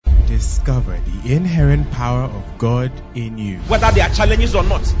Discover the inherent power of God in you. Whether there are challenges or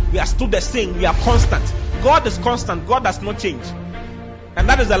not, we are still the same. We are constant. God is constant. God does not change. And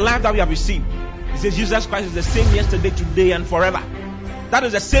that is the life that we have received. He says Jesus Christ is the same yesterday, today, and forever. That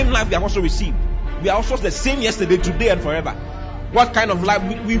is the same life we have also received. We are also the same yesterday, today, and forever. What kind of life?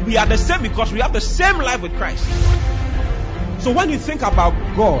 We are the same because we have the same life with Christ. So when you think about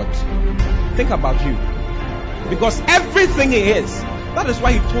God, think about you. Because everything He is, that is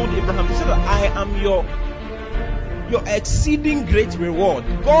why He told Abraham, He said, I am your exceeding great reward.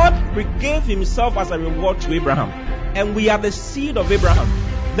 God gave Himself as a reward to Abraham. And we are the seed of Abraham.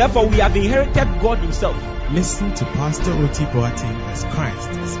 Therefore, we have inherited God Himself. Listen to Pastor Oti Boateng as Christ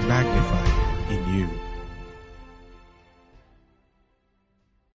is magnified in you. I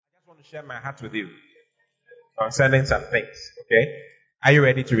just want to share my heart with you concerning some things. Okay? Are you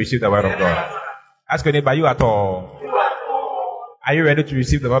ready to receive the word of God? Ask your neighbor, you at all? Are you ready to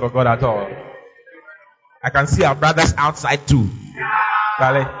receive the word of God at all? I can see our brothers outside too.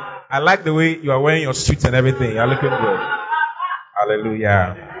 Darling, I like the way you are wearing your suits and everything. You're looking good.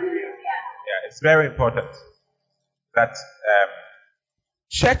 Hallelujah. Yeah, it's very important that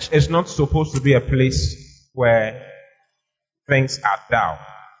church is not supposed to be a place where things are down.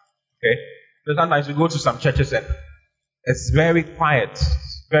 Okay? So sometimes you go to some churches and it's very quiet,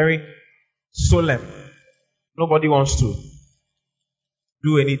 very solemn. Nobody wants to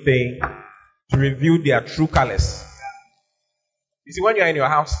do anything to reveal their true colors. You see, when you're in your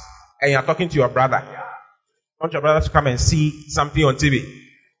house and you're talking to your brother, you want your brother to come and see something on TV.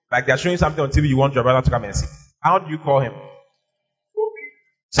 Like they're showing something on TV, you want your brother to come and see. How do you call him?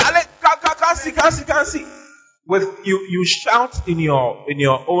 Charlie, can't see. With you shout in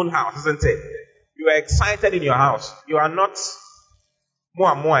your own house, isn't it? You are excited in your house. You are not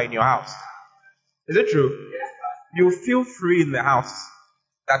more in your house. Is it true? You feel free in the house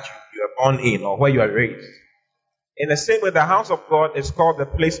that you are born in or where you are raised. In the same way, the house of God is called the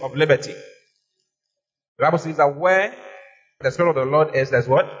place of liberty. The Bible says that where the Spirit of the Lord is, there's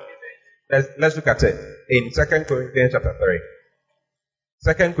what? Let's look at it in 2 Corinthians chapter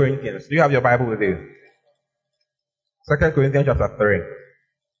 3. 2 Corinthians. Do you have your Bible with you? 2 Corinthians chapter 3.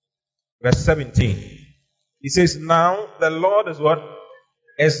 Verse 17. He says, now the Lord is what?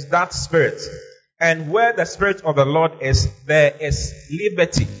 Is that Spirit. And where the Spirit of the Lord is, there is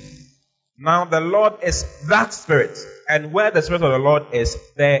liberty. Now the Lord is that Spirit. And where the Spirit of the Lord is,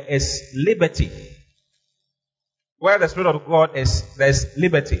 there is liberty. Where the Spirit of God is, there is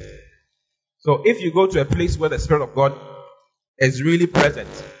liberty. So if you go to a place where the Spirit of God is really present,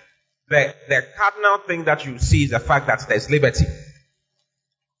 the cardinal thing that you see is the fact that there is liberty.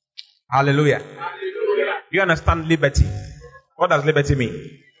 Hallelujah. Hallelujah. Do you understand liberty? What does liberty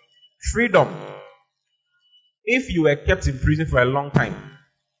mean? Freedom. If you were kept in prison for a long time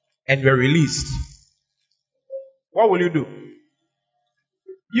and were released, what will you do?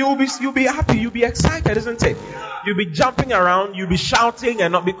 You'll be happy, you'll be excited, isn't it? You'll be jumping around, you'll be shouting,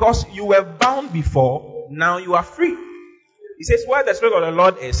 and not because you were bound before, now you are free. He says, where the Spirit of the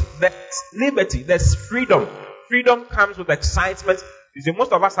Lord is, there's liberty, there's freedom. Freedom comes with excitement. You see,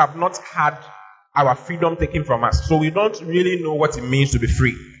 most of us have not had our freedom taken from us, so we don't really know what it means to be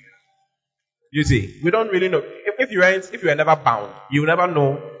free. You see, we don't really know. If you are never bound, you will never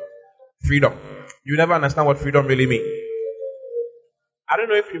know freedom. You never understand what freedom really means. I don't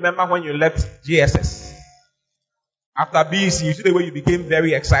know if you remember when you left JSS. After BEC, you see the way you became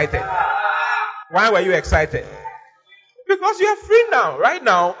very excited. Why were you excited? Because you are free now. Right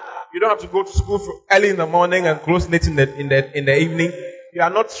now, you don't have to go to school early in the morning and close late in the evening. You are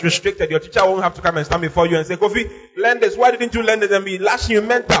not restricted. Your teacher won't have to come and stand before you and say, Kofi, learn this. Why didn't you learn this? And be lashing you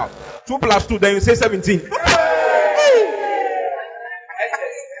mental. 2 + 2, then you say 17.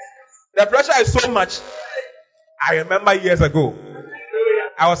 The pressure is so much. I remember years ago,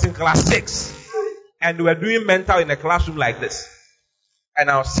 I was in class 6 and we were doing mental in a classroom like this. And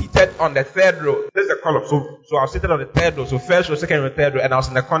I was seated on the 3rd row. This is the column. So I was seated on the 3rd row. So 1st row, 2nd row, 3rd row. And I was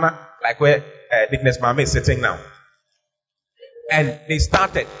in the corner, like where Dickness Mame is sitting now. And they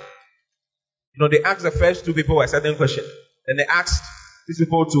started. They asked the first 2 people a certain question. Then they asked these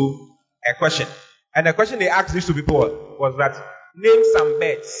people a question. And the question they asked these 2 people was that, name some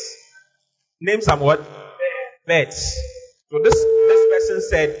birds. Name some what? Birds. So this person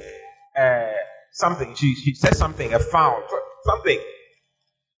said something. She said something, a fowl, something.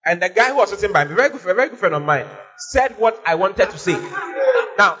 And the guy who was sitting by me, a very good friend of mine, said what I wanted to say.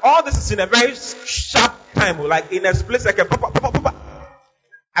 Now, all this is in a very sharp time, like in a split second.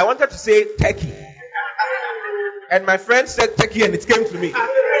 I wanted to say turkey. And my friend said turkey and it came to me.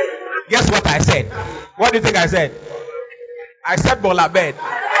 Guess what I said? What do you think I said? I said bola bed.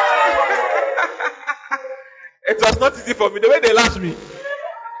 It was not easy for me. The way they laughed me.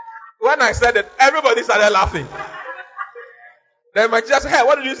 When I said it, everybody started laughing. Then my teacher said, hey,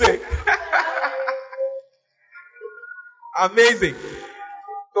 what did you say? Amazing.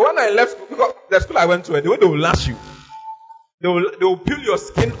 So when I left school, because the school I went to, the way they will lash you, they will peel your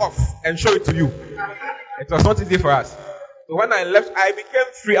skin off and show it to you. It was not easy for us. So when I left, I became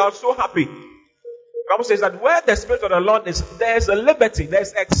free. I was so happy. The Bible says that where the Spirit of the Lord is, there's a liberty,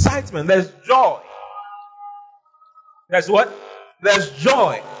 there's excitement, there's joy. There's what? There's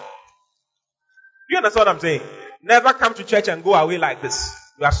joy. You understand what I'm saying? Never come to church and go away like this.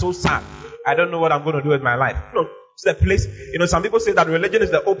 You are so sad. I don't know what I'm going to do with my life. No, it's a place. You know, some people say that religion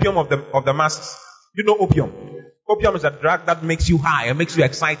is the opium of the masses. You know opium. Opium is a drug that makes you high and makes you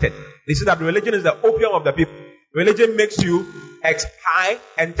excited. They say that religion is the opium of the people. Religion makes you high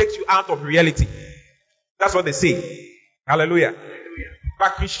and takes you out of reality. That's what they say. Hallelujah.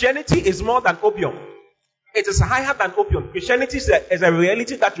 But Christianity is more than opium. It is higher than opium. Christianity is a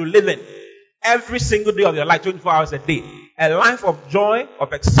reality that you live in every single day of your life, 24 hours a day. A life of joy,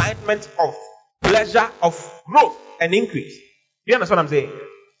 of excitement, of pleasure, of growth and increase. You understand what I'm saying?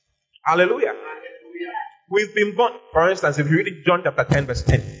 Hallelujah. We've been born. For instance, if you read John chapter 10 verse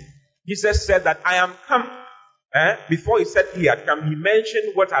 10, Jesus said that I am come. Before he said he had come, he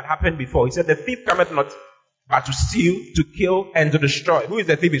mentioned what had happened before. He said the thief cometh not but to steal, to kill, and to destroy. Who is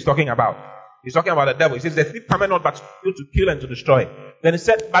the thief he's talking about? He's talking about the devil. He says the thief cometh not but to steal, to kill, and to destroy. Then he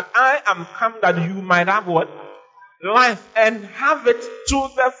said, but I am come that you might have what? Life, and have it to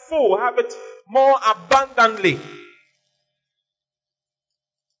the full. Have it more abundantly.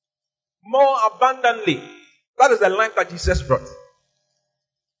 More abundantly. That is the life that Jesus brought.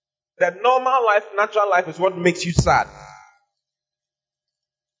 The normal life, natural life is what makes you sad.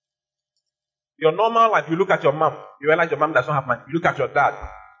 Your normal life, you look at your mom, you realize your mom does not have money. You look at your dad,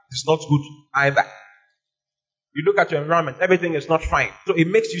 it's not good either. You look at your environment, everything is not fine. So it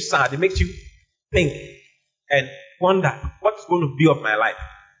makes you sad, it makes you think and wonder, what's going to be of my life?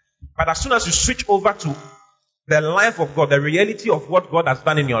 But as soon as you switch over to the life of God, the reality of what God has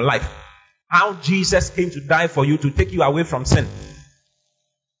done in your life, how Jesus came to die for you, to take you away from sin,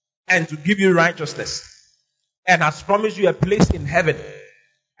 and to give you righteousness, and has promised you a place in heaven,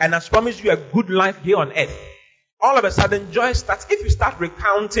 and has promised you a good life here on earth. All of a sudden, joy starts. If you start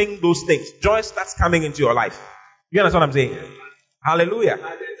recounting those things, joy starts coming into your life. You understand what I'm saying? Hallelujah.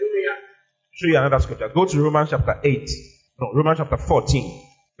 Hallelujah. Show you another scripture. Go to Romans chapter 14,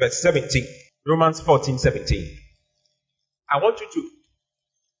 verse 17. Romans 14, 17. I want you to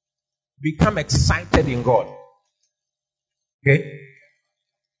become excited in God. Okay?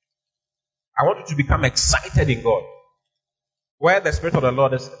 I want you to become excited in God. Where the Spirit of the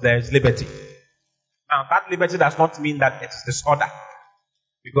Lord is, there is liberty. Now, that liberty does not mean that it's disorder.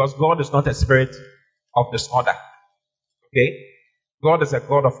 Because God is not a spirit of disorder. Okay? God is a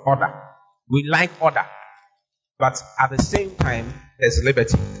God of order. We like order. But at the same time, there's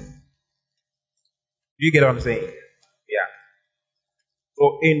liberty. You get what I'm saying? Yeah.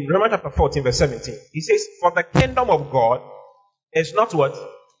 So in Romans chapter 14, verse 17, he says, for the kingdom of God is not what?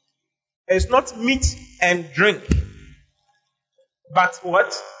 It's not meat and drink. But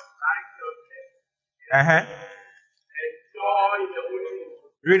what?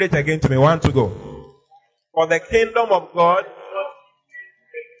 Read it again to me. 1, 2, go. For the kingdom of God.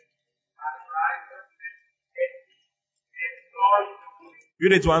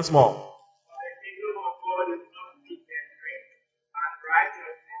 Read it once more.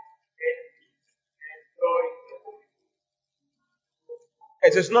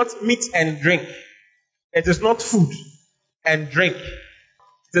 It is not meat and drink. It is not food and drink.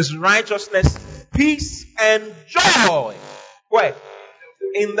 It is righteousness, peace, and joy. Where?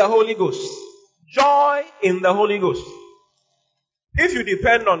 In the Holy Ghost. Joy in the Holy Ghost. If you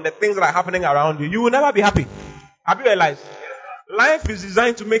depend on the things that are happening around you, you will never be happy. Have you realized? Life is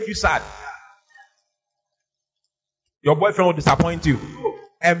designed to make you sad. Your boyfriend will disappoint you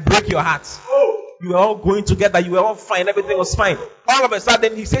and break your heart. You were all going together, you were all fine, everything was fine. All of a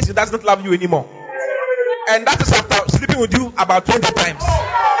sudden, he says he doesn't love you anymore. And that is after sleeping with you about 20 times.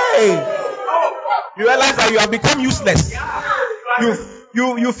 Hey! You realize that you have become useless.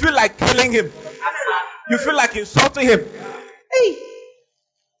 You feel like killing him. You feel like insulting him. Hey!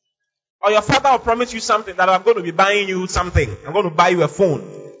 Or your father will promise you something, that I'm going to be buying you something. I'm going to buy you a phone,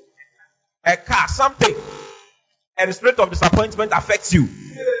 a car, something. And the spirit of disappointment affects you.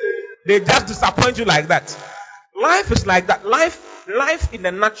 They just disappoint you like that. Life is like that. Life in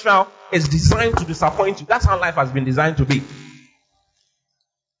the natural is designed to disappoint you. That's how life has been designed to be.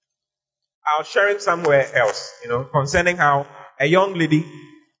 I was sharing somewhere else, concerning how a young lady,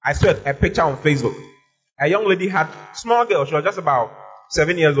 I saw a picture on Facebook. A young lady had, small girl, she was just about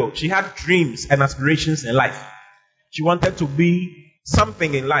 7 years old. She had dreams and aspirations in life. She wanted to be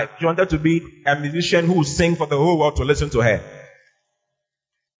something in life. She wanted to be a musician who would sing for the whole world to listen to her.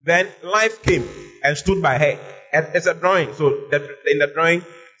 Then life came and stood by her. And it's a drawing. So in the drawing,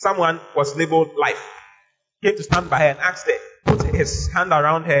 someone was labeled life. Came to stand by her and asked her, put his hand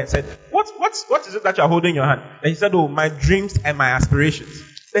around her and said, what is it that you're holding in your hand? And he said, oh, my dreams and my aspirations.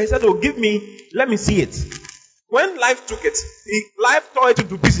 Then he said, oh, let me see it. When life took it, life tore it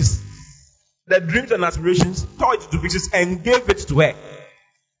into pieces. The dreams and aspirations tore it into pieces and gave it to her.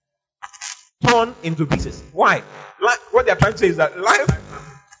 Torn into pieces. Why? What they're trying to say is that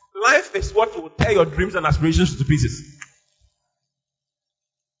life is what will tear your dreams and aspirations to pieces.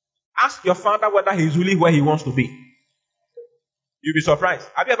 Ask your father whether he's really where he wants to be. You'll be surprised.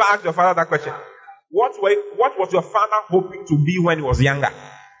 Have you ever asked your father that question? What was your father hoping to be when he was younger?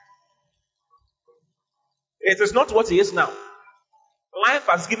 It is not what he is now. Life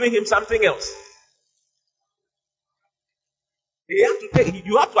has given him something else.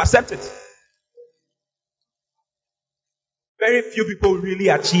 You have to accept it. Very few people really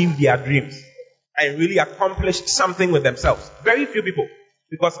achieve their dreams and really accomplish something with themselves. Very few people.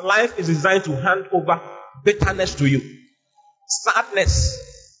 Because life is designed to hand over bitterness to you.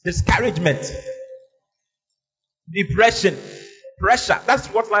 Sadness, discouragement, depression, pressure. That's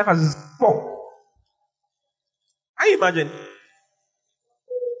what life has for. Can you imagine?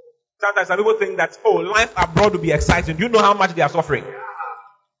 Sometimes some people think that, oh, life abroad will be exciting. Do you know how much they are suffering?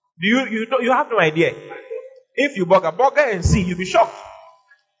 You have no idea. If you burger and see, you'll be shocked.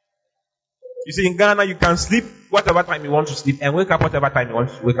 You see, in Ghana, you can sleep whatever time you want to sleep and wake up whatever time you want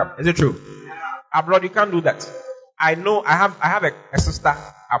to wake up. Is it true? Abroad, you can't do that. I know I have a sister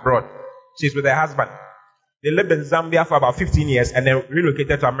abroad. She's with her husband. They lived in Zambia for about 15 years and then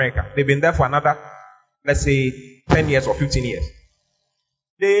relocated to America. They've been there for another, let's say, 10 years or 15 years.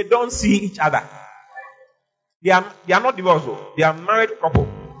 They don't see each other. They are not divorced though. They are married couple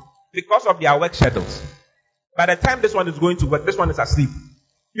because of their work schedules. By the time this one is going to work, this one is asleep.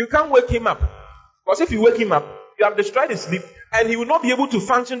 You can't wake him up. Because if you wake him up, you have destroyed his sleep and he will not be able to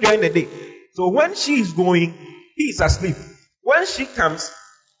function during the day. So when she is going, he is asleep. When he comes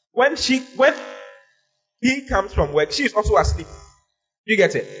from work, she is also asleep. You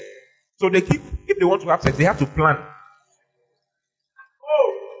get it? So if they want to have sex, they have to plan.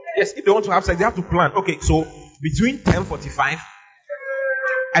 Yes, if they want to have sex, they have to plan. Okay, so between 10:45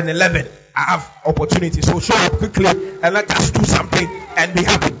 and 11, I have opportunity. So show up quickly and let us do something and be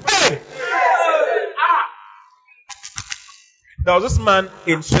happy. Hey! There was this man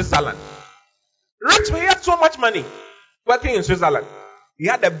in Switzerland. Rich, he had so much money working in Switzerland. He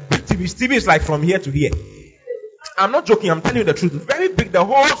had a big TV. His TV is like from here to here. I'm not joking, I'm telling you the truth. Very big. The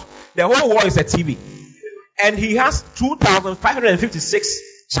whole wall is a TV. And he has 2,556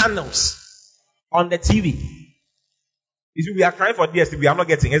 channels on the TV. You see, we are trying for DSTV, we are not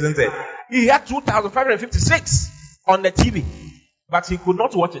getting, isn't it? He had 2,556 on the TV, but he could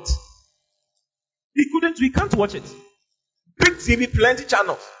not watch it. He can't watch it. Big TV, plenty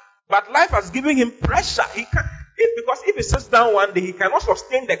channels. But life has given him pressure. Because if he sits down one day, he cannot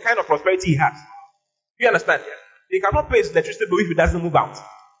sustain the kind of prosperity he has. You understand? He cannot pay his electricity bill if he doesn't move out.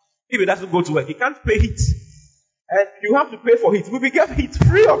 If he doesn't go to work, he can't pay heat. And you have to pay for heat. We will get heat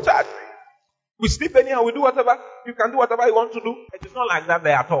free of charge. We sleep anyhow, we do whatever. You can do whatever you want to do. It is not like that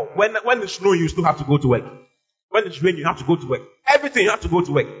there at all. When it's snow, you still have to go to work. When it's rain, you have to go to work. Everything, you have to go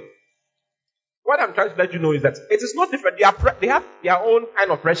to work. What I'm trying to let you know is that it is not different. They have their own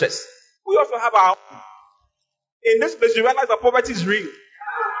kind of pressures. We also have our own. In this place, you realize that poverty is real.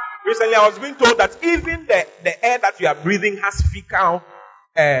 Recently, I was being told that even the air that you are breathing has fecal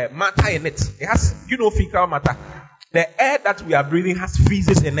matter in it. It has, fecal matter. The air that we are breathing has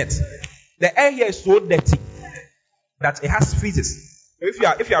feces in it. The air here is so dirty that it has feces.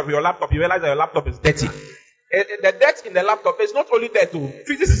 If you have your laptop, you realize that your laptop is dirty. The dirt in the laptop is not only there too.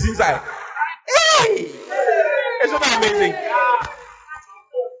 Feces is inside. Hey! It's not amazing.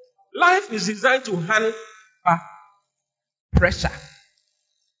 Life is designed to handle pressure,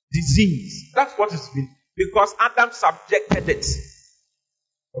 disease. That's what it's been. Because Adam subjected it.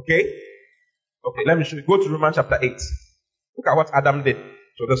 Okay, let me show you. Go to Romans chapter 8. Look at what Adam did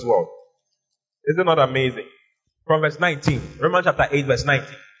to this world. Is it not amazing? From verse 19. Romans chapter 8, verse 19.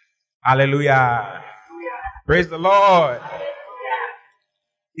 Hallelujah. Praise the Lord.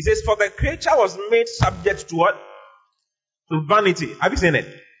 He says, for the creature was made subject to what? To vanity. Have you seen it?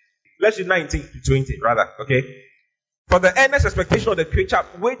 Let's read 19 to 20, rather. Okay. For the earnest expectation of the creature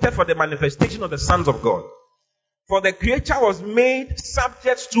waited for the manifestation of the sons of God. For the creature was made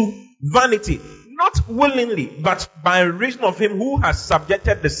subject to vanity. not willingly, but by reason of him who has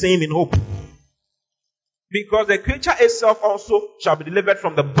subjected the same in hope. Because the creature itself also shall be delivered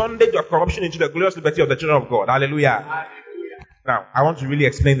from the bondage of corruption into the glorious liberty of the children of God. Hallelujah. Now, I want to really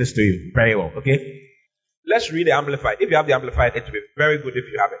explain this to you very well, okay? Let's read the Amplified. If you have the Amplified, it will be very good if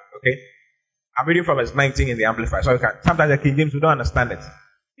you have it, okay? I'm reading from verse 19 in the Amplified. So sometimes the King James, we don't understand it.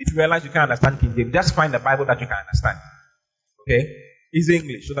 If you realize you can't understand King James, just find the Bible that you can understand. Okay? It's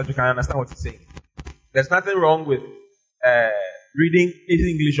English so that you can understand what it's saying. There's nothing wrong with reading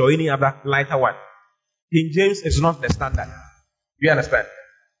Easy English or any other lighter one. King James is not the standard. Do you understand?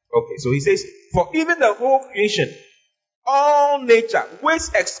 Okay, so he says, for even the whole creation, all nature waits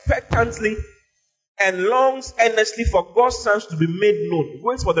expectantly and longs earnestly for God's sons to be made known.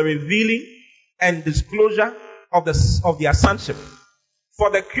 Waits for the revealing and disclosure of their sonship. For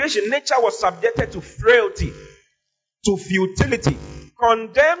the creation, nature was subjected to frailty, to futility,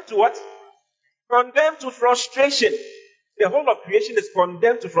 condemned to what? Condemned to frustration. The whole of creation is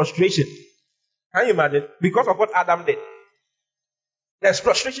condemned to frustration. Can you imagine? Because of what Adam did. There's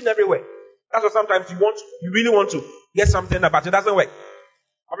frustration everywhere. That's why sometimes you really want to get something, but it doesn't work.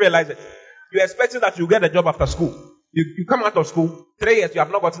 I realize it. You're expecting that you get a job after school. You come out of school, 3 years, you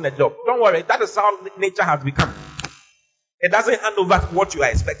have not gotten a job. Don't worry, that is how nature has become. It doesn't hand over what you are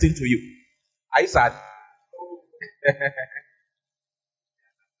expecting to you. Are you sad?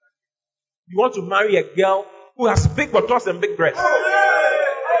 You want to marry a girl who has big buttocks and big breasts.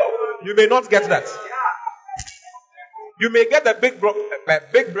 You may not get that. You may get the big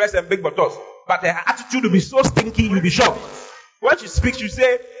breasts and big buttocks, but her attitude will be so stinky, you'll be shocked. When she speaks, you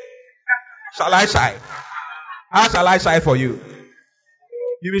say, shall I shy? How shall I shy for you?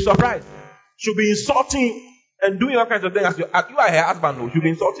 You'll be surprised. She'll be insulting and doing all kinds of things. You are her husband, no, she'll be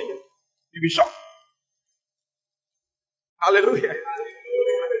insulting you. You'll be shocked. Hallelujah.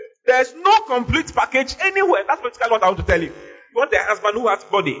 There's no complete package anywhere. That's basically what I want to tell you. You want a husband who has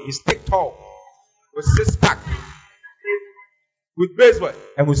body, he's thick, tall, with six pack, with baseball,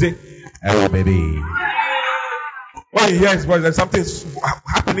 and we say, hello, baby. When he hears his voice, there's something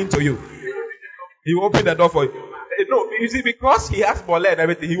happening to you. He will open the door for you. No, you see, because he has ball and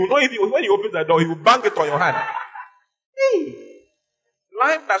everything, he will know if when he opens the door, he will bang it on your hand. Hey.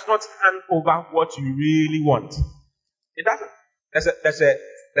 Life does not hand over what you really want. It doesn't.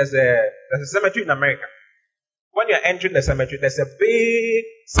 There's a cemetery in America. When you're entering the cemetery, there's a big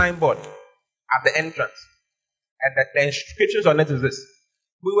signboard at the entrance. And the inscriptions on it is this.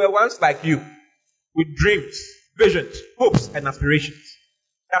 We were once like you, with dreams, visions, hopes, and aspirations.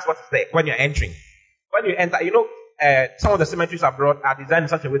 That's what's there when you're entering. When you enter, some of the cemeteries abroad are designed in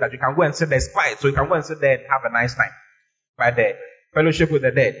such a way that you can go and sit there. It's quiet, so you can go and sit there and have a nice time. By the fellowship with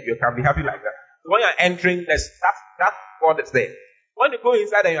the dead, you can be happy like that. So when you're entering, that board is there. When you go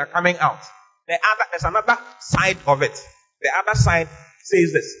inside and you are coming out, there's another side of it. The other side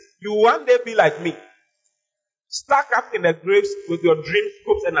says this. You will one day be like me. Stuck up in the graves with your dreams,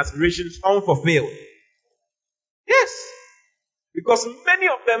 hopes, and aspirations unfulfilled. Yes. Because many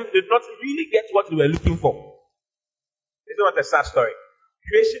of them did not really get what they were looking for. It's not a sad story.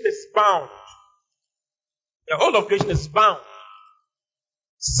 Creation is bound. The whole of creation is bound.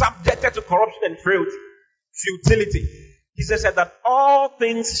 Subjected to corruption and frailty. Futility. Jesus said that all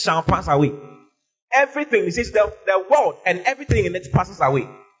things shall pass away. Everything, he says, the world and everything in it passes away.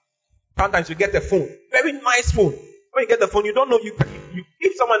 Sometimes you get the phone, very nice phone. When you get the phone, you don't know,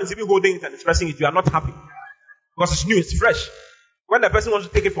 if someone is even holding it and expressing it, you are not happy. Because it's new, it's fresh. When the person wants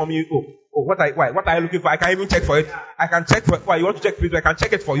to take it from you, what are you looking for? I can't even check for it. I can check for it. Why? You want to check for it? I can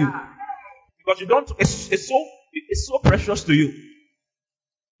check it for you. Because you don't, it's so precious to you.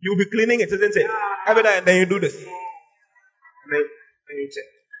 You'll be cleaning it, isn't it? Every day and then you do this. And then you check.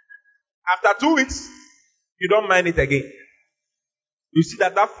 After 2 weeks, you don't mind it again. You see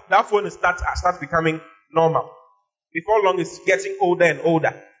that phone starts becoming normal. Before long, it's getting older and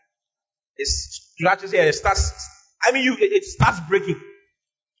older. It scratches here, it starts breaking.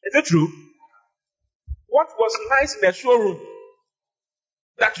 Is it true? What was nice in the showroom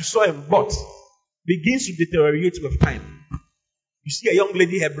that you saw and bought begins to deteriorate with time. You see a young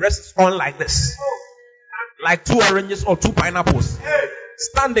lady, her breast is on like this. Like 2 oranges or 2 pineapples.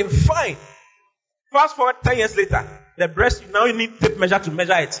 Standing fine. Fast forward 10 years later, the breast, now you need tape measure to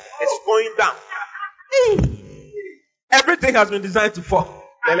measure it. It's going down. Everything has been designed to fall.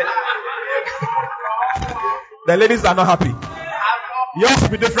 The ladies are not happy. Yours will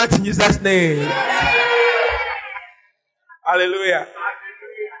be different in Jesus' name. Hallelujah.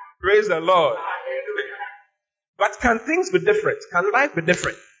 Praise the Lord. But can things be different? Can life be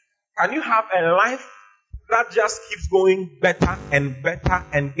different? Can you have a life that just keeps going better and better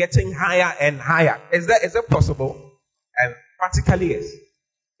and getting higher and higher. Is that possible? And practically yes.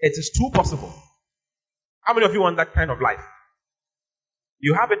 It is too possible. How many of you want that kind of life?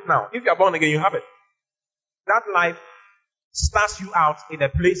 You have it now. If you are born again, you have it. That life starts you out in a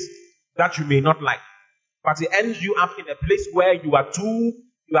place that you may not like. But it ends you up in a place where you are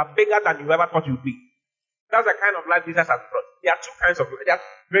bigger than you ever thought you'd be. That's the kind of life Jesus has brought. There are two kinds of, there are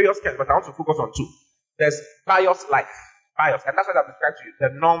various kinds, but I want to focus on two. There's bios life. Bios. And that's what I've described to you. The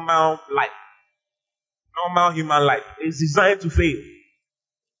normal life. Normal human life is designed to fail.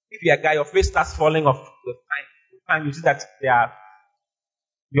 If you're a guy, your face starts falling off with time. You see that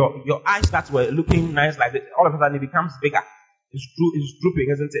your eyes that were looking nice like this, all of a sudden it becomes bigger. It's drooping,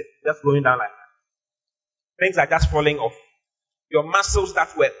 isn't it? Just going down like that. Things are just falling off. Your muscles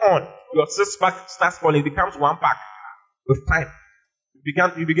that were on, your six-pack starts falling. It becomes one pack with time.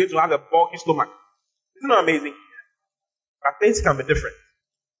 You begin to have a bulky stomach. Isn't it amazing? But things can be different.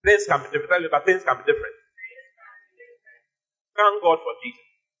 Things can be different. But things can be different. Thank God for Jesus.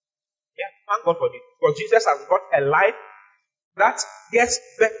 Yeah, thank God for Jesus. Because Jesus has got a life that gets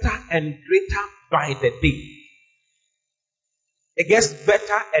better and greater by the day. It gets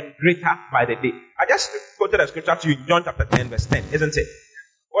better and greater by the day. I just quoted a scripture to you in John chapter 10 verse 10, isn't it?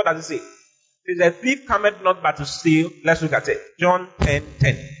 What does it say? It says, a thief cometh not but to steal. Let's look at it. John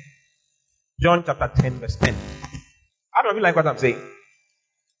 10:10. John chapter 10 verse 10. I don't feel like what I'm saying.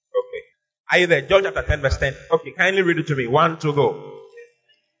 Okay. Are you there? John chapter 10 verse 10. Okay, kindly read it to me. 1, 2, go.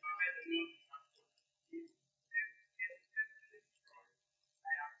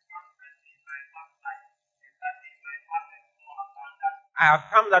 I have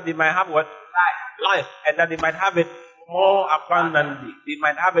come that they might have what? Life. And that they might have it more abundantly. They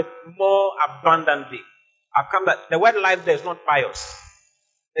might have it more abundantly. I've come that the word life there is not bios.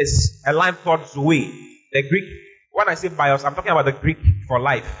 It's a life called zoe. The Greek, when I say bios, I'm talking about the Greek for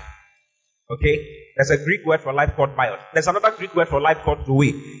life. Okay? There's a Greek word for life called bios. There's another Greek word for life called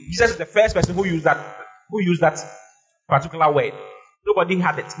zoe. Jesus is the first person who used that particular word. Nobody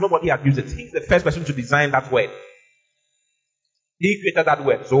had it. Nobody had used it. He's the first person to design that word. He created that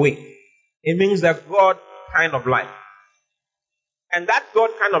word, Zoe. It means the God kind of life. And that God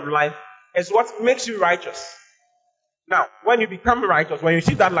kind of life is what makes you righteous. Now, when you become righteous, when you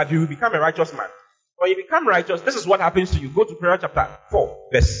see that life, you will become a righteous man. When you become righteous, this is what happens to you. Go to Proverbs chapter 4,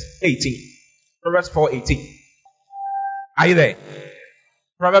 verse 18. Proverbs 4:18. Are you there?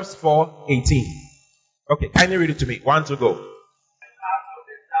 Proverbs 4:18. Okay, kindly read it to me. 1, 2, go.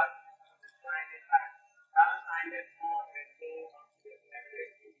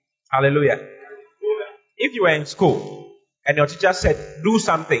 Hallelujah. If you were in school and your teacher said, do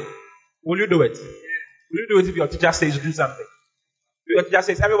something, will you do it? Will you do it if your teacher says do something? If your teacher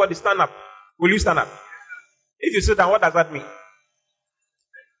says, everybody stand up, will you stand up? If you sit down, what does that mean?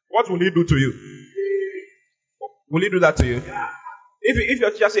 What will he do to you? Will he do that to you? If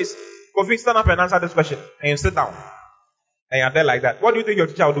your teacher says, Kofi, stand up and answer this question, and you sit down, and you're there like that, what do you think your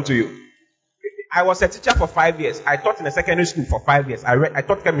teacher will do to you? I was a teacher for 5 years. I taught in a secondary school for 5 years. I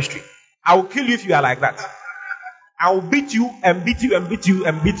taught chemistry. I will kill you if you are like that. I will beat you and beat you and beat you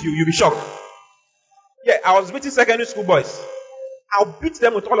and beat you. You'll be shocked. Yeah, I was beating secondary school boys. I'll beat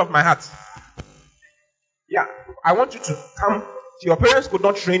them with all of my heart. Yeah, I want you to come. Your parents could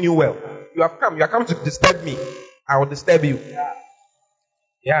not train you well. You have come to disturb me. I will disturb you.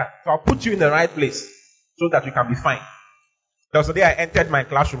 Yeah, so I'll put you in the right place so that you can be fine. There was a day I entered my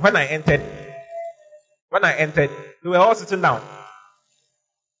classroom. When I entered, they were all sitting down.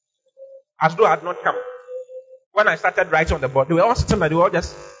 As though I had not come. When I started writing on the board, they were all sitting down.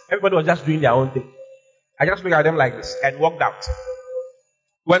 Everybody was just doing their own thing. I just looked at them like this and walked out.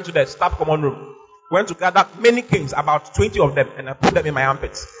 Went to the staff common room. Went to gather many kings, about 20 of them, and I put them in my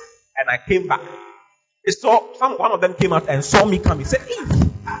armpits. And I came back. One of them came out and saw me come. He said,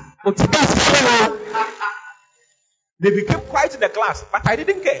 they became quiet in the class, but I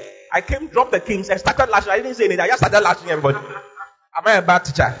didn't care. I came, dropped the kings, and started lashing. I didn't say anything. I just started lashing everybody. Am I a bad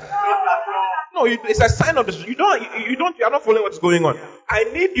teacher? No, it's a sign of this. You are not following what's going on. I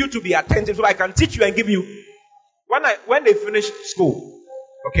need you to be attentive so I can teach you and give you. When they finished school,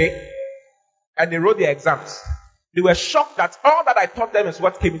 okay, and they wrote their exams, they were shocked that all that I taught them is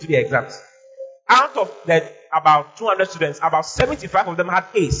what came into the exams. Out of about 200 students, about 75 of them had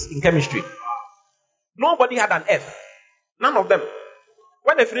A's in chemistry. Nobody had an F. None of them.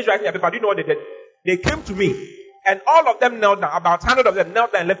 When they finished writing their paper, do you know what they did? They came to me, and all of them knelt down. About 100 of them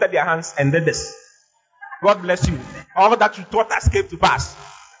knelt down and lifted their hands and did this. God bless you. All that you taught us came to pass.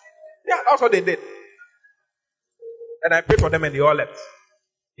 Yeah, that's what they did. And I prayed for them and they all left.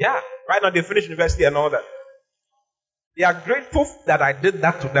 Yeah, right now they finished university and all that. They are grateful that I did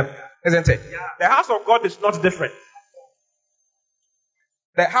that to them, isn't it? The house of God is not different.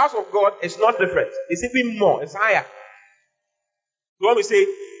 The house of God is not different. It's even more. It's higher. So when we say,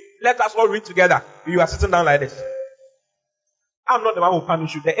 let us all read together, you are sitting down like this. I'm not the one who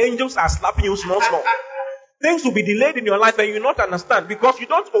punish you. The angels are slapping you small. Things will be delayed in your life and you will not understand because you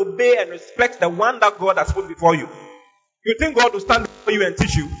don't obey and respect the one that God has put before you. You think God will stand before you and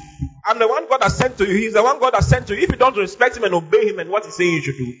teach you. I'm the one God has sent to you. He's the one God has sent to you. If you don't respect Him and obey Him and what He's saying you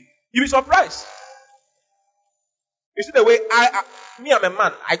should do, you'll be surprised. You see the way I'm a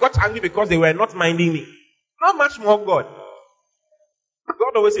man. I got angry because they were not minding me. How much more God?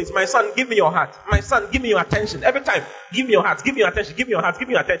 God always says, my son, give me your heart. My son, give me your attention. Every time, give me your heart, give me your attention, give me your heart, give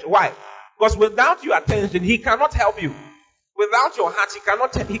me your attention. Why? Because without your attention, He cannot help you. Without your heart,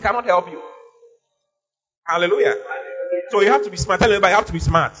 He cannot help you. Hallelujah. So you have to be smart. Tell everybody you have to be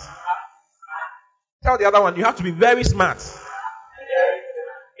smart. Tell the other one, you have to be very smart.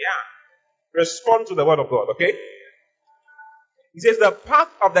 Yeah. Respond to the word of God, okay? He says the path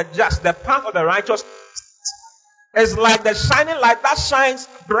of the just, the path of the righteous is like the shining light that shines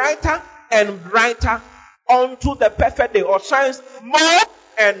brighter and brighter unto the perfect day, or shines more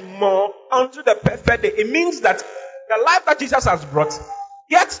and more unto the perfect day. It means that the life that Jesus has brought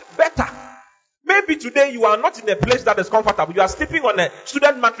gets better. Maybe today you are not in a place that is comfortable. You are sleeping on a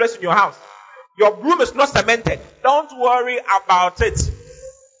student mattress in your house. Your room is not cemented. Don't worry about it.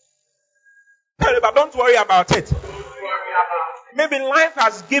 But don't worry about it. Maybe life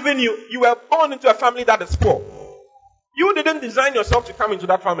has given you were born into a family that is poor. You didn't design yourself to come into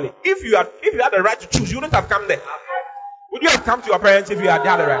that family. If you had the right to choose, you wouldn't have come there. Would you have come to your parents if you had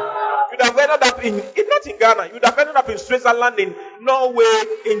the right? You'd have ended up not in Ghana, you'd have ended up in Switzerland, in Norway,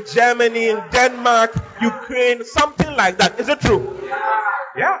 in Germany, in Denmark, Ukraine, something like that. Is it true?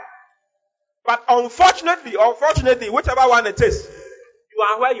 Yeah. But unfortunately, whichever one it is, you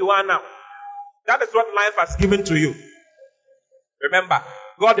are where you are now. That is what life has given to you. Remember,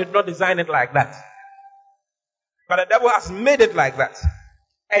 God did not design it like that. But the devil has made it like that.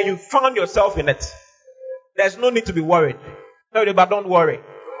 And you found yourself in it. There's no need to be worried. Tell you, but don't worry.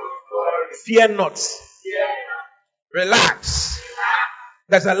 Fear not. Relax.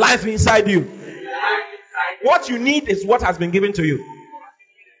 There's a life inside you. What you need is what has been given to you.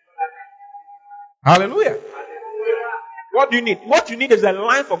 Hallelujah. What do you need? What you need is the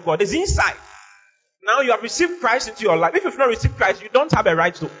life of God. It's inside. Now you have received Christ into your life. If you've not received Christ, you don't have a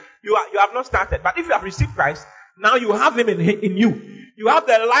right to. You have not started. But if you have received Christ, now you have Him in you. You have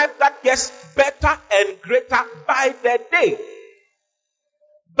the life that gets better and greater by the day.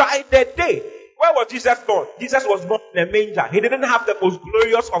 By the day. Where was Jesus born? Jesus was born in a manger. He didn't have the most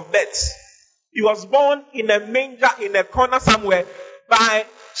glorious of beds. He was born in a manger in a corner somewhere by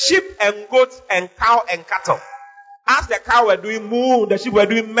sheep and goats and cow and cattle. As the cow were doing moo, the sheep were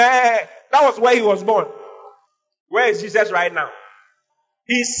doing meh. That was where He was born. Where is Jesus right now?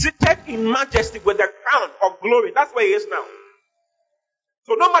 He's seated in majesty with the crown of glory. That's where He is now.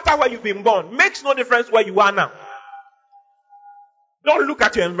 So no matter where you've been born, makes no difference where you are now. Don't look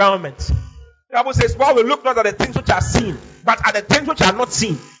at your environment. The Bible says, well, we look not at the things which are seen, but at the things which are not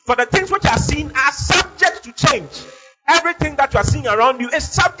seen. For the things which are seen are subject to change. Everything that you are seeing around you is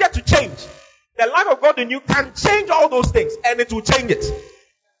subject to change. The life of God in you can change all those things, and it will change it.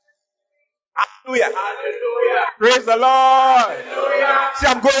 Hallelujah. Hallelujah. Praise the Lord. Hallelujah. Say,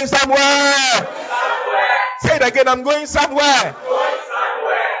 I'm going somewhere. Say it again, I'm going somewhere.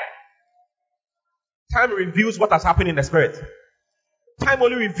 Time reveals what has happened in the spirit. Time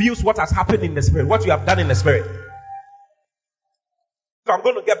only reveals what has happened in the spirit, what you have done in the spirit. So I'm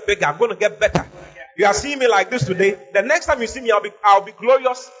going to get bigger, I'm going to get better. You are seeing me like this today. The next time you see me, I'll be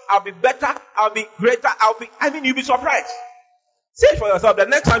glorious, I'll be better, I'll be greater, you'll be surprised. Say it for yourself. The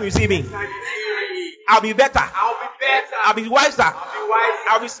next time you see me, I'll be better. I'll be wiser.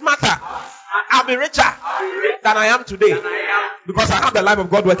 I'll be smarter. I'll be richer than I am today. Because I have the life of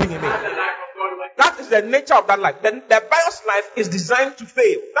God working in me. That is the nature of that life. The BIOS life is designed to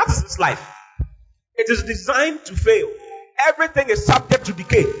fail. That is its life. It is designed to fail. Everything is subject to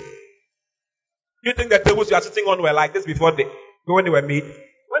decay. You think the tables you are sitting on were like this when they were made?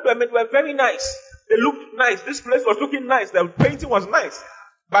 When they were made, they were very nice. They looked nice. This place was looking nice. The painting was nice.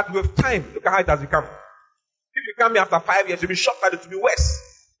 But with time, look at how it has become. If you come here after 5 years, you'll be shocked that it will be worse.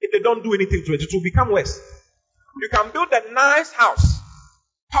 If they don't do anything to it, it will become worse. You can build a nice house,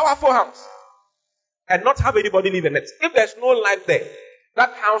 powerful house, and not have anybody live in it. If there's no life there,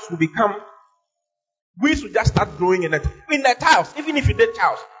 that house will become, weeds will just start growing in it. In the tiles, even if you did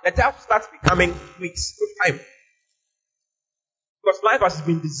tiles, the tiles starts becoming weeds with time. Because life has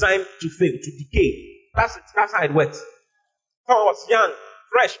been designed to fail, to decay. That's how it works. Someone was young,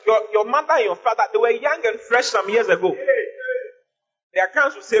 fresh. Your mother and your father, they were young and fresh some years ago. Their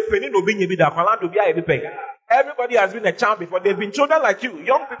accounts will say, everybody has been a child before. They've been children like you,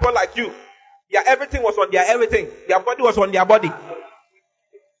 young people like you. Yeah, everything was on their everything. Their body was on their body.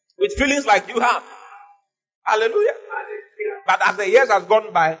 With feelings like you have. Hallelujah. But as the years has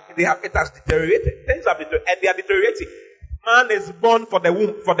gone by, it has deteriorated. Things have deteriorated, and they are deteriorating. Man is born for the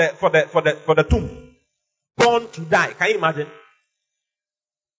womb, for the tomb. Born to die. Can you imagine?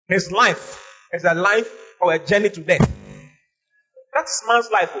 His life is a life or a journey to death. That's man's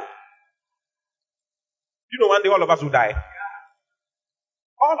life. You know, one day all of us will die.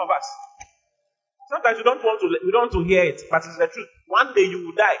 All of us. Sometimes we don't want to hear it, but it's the truth. One day you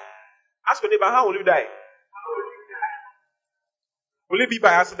will die. Ask your neighbor, how will you die? Will it be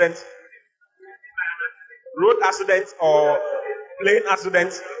by accident? Road accident or plane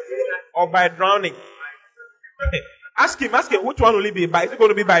accident or by drowning? Ask him, which one will it be by? Is it going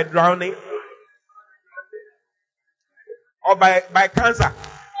to be by drowning? Or by cancer?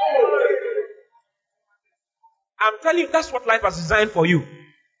 I'm telling you, that's what life has designed for you.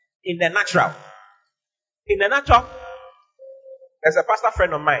 In the natural. In the natural, there's a pastor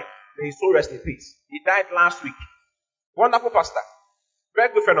friend of mine. May his soul rest in peace. He died last week. Wonderful pastor.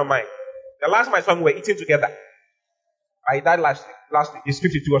 Very good friend of mine. The last time I saw him, we were eating together. He died last week. He's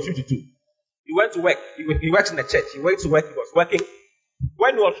 52 or 52. He went to work. He works in the church. He went to work. He was working.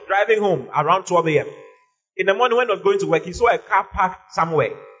 When he was driving home around 12 a.m., in the morning when he was going to work, he saw a car parked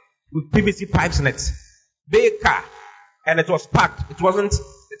somewhere with PVC pipes in it. Big car. And it was parked.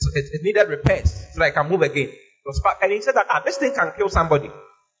 It needed repairs so that it can move again. It was parked. And he said that this thing can kill somebody.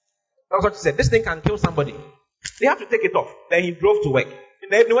 That's what he said. This thing can kill somebody. They have to take it off. Then he drove to work. In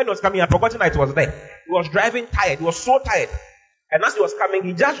the evening when he was coming, I forgot that it was there. He was driving tired. He was so tired. And as he was coming,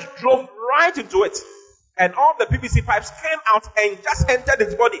 he just drove right into it. And all the PVC pipes came out and just entered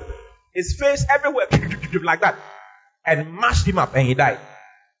his body. His face everywhere, like that. And mashed him up and he died.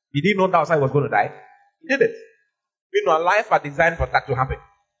 He didn't know that was how he was going to die. He did it. You know, life are designed for that to happen.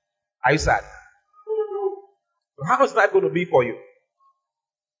 Are you sad? So how is life going to be for you?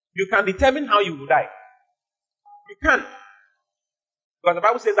 You can determine how you will die. You can. Because the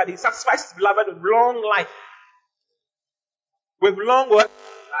Bible says that he satisfies his beloved with long life. With long what?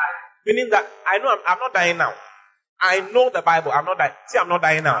 Meaning that I know I'm not dying now. I know the Bible. I'm not dying. See, I'm not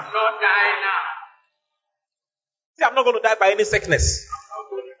dying now. I'm not dying now. See, I'm not going to die by any sickness. I'm not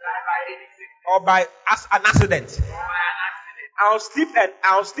going to die by any sickness. Or by an accident. Or by an accident.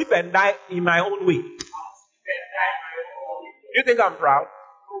 I'll sleep and die in my own way. I'll sleep and die in my own way. Do you think I'm proud?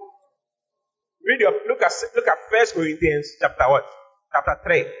 Look at 1 Corinthians chapter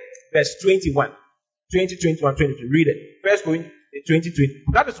 3, verse 21. 21, 22. Read it. 1 Corinthians 20.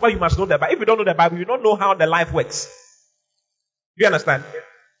 That is why you must know the Bible. If you don't know the Bible, you don't know how the life works. Do you understand?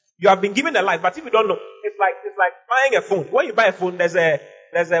 You have been given a life, but if you don't know, it's like buying a phone. When you buy a phone, there's a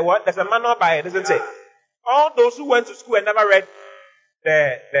manual by it, doesn't it? All those who went to school and never read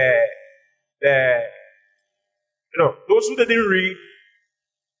those who didn't read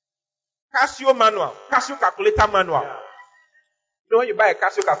Casio calculator manual. You know when you buy a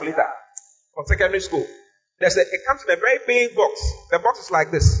Casio calculator from secondary school, it comes in a very big box. The box is like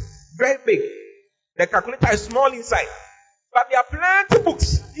this. Very big. The calculator is small inside. But there are plenty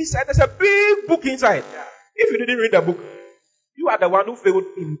books inside. There's a big book inside. If you didn't read the book, you are the one who failed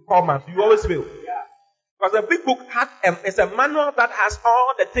in commerce. You always fail. Because the big book is a manual that has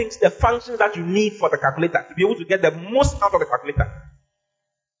all the things, the functions that you need for the calculator to be able to get the most out of the calculator.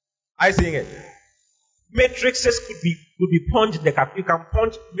 Are you seeing it? Matrices could be punched in the calculator. You can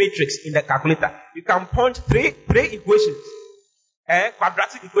punch matrix in the calculator. You can punch three equations,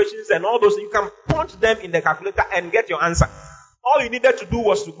 quadratic equations, and all those. You can punch them in the calculator and get your answer. All you needed to do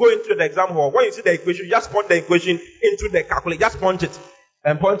was to go into the exam hall. When you see the equation, you just punch the equation into the calculator. Just punch it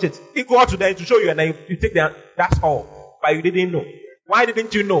and punch it. Equal to them to show you, and then you take the. That's all. But you didn't know. Why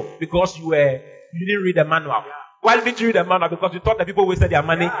didn't you know? Because you didn't read the manual. Why didn't you read the manual? Because you thought that people wasted their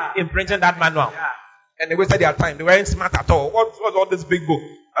money in printing that manual. And they wasted their time. They weren't smart at all. What's all this big book?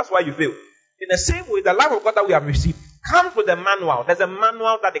 That's why you fail. In the same way, the life of God that we have received comes with a manual. There's a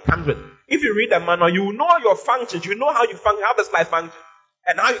manual that it comes with. If you read the manual, you know your functions. You know how you function, how this life functions,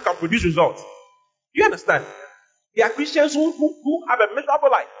 and how you can produce results. You understand? There are Christians who have a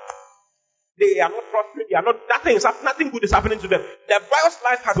miserable life. They are not prospering. They are not. Nothing good is happening to them. Their bios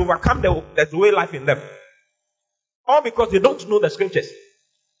life has overcome the way life in them. All because they don't know the scriptures.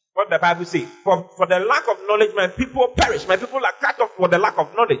 What the Bible says. For the lack of knowledge, my people perish. My people are cut off for the lack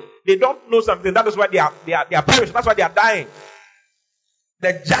of knowledge. They don't know something. That is why they are perished. That's why they are dying.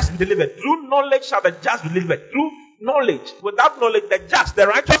 The just be delivered. Through knowledge shall the just be delivered. Through knowledge. Without knowledge, the just, the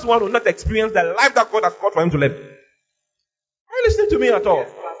righteous one will not experience the life that God has called for him to live. Are you listening to me at all?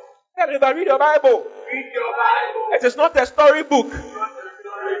 Tell me, read your Bible. Read your Bible. It is not a storybook.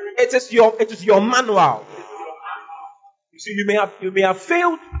 It is your manual. You see, you may have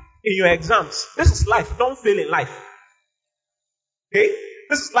failed in your exams. This is life. Don't fail in life. Okay?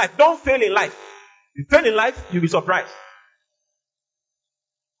 This is life. Don't fail in life. If you fail in life, you'll be surprised.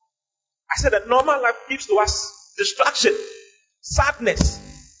 I said that normal life gives to us distraction, sadness.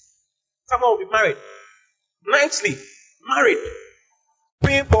 Someone will be married, nicely married,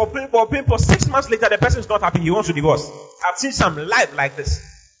 pimple. 6 months later, the person is not happy. He wants to divorce. I've seen some life like this.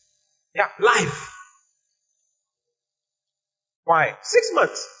 Yeah, life. Why? 6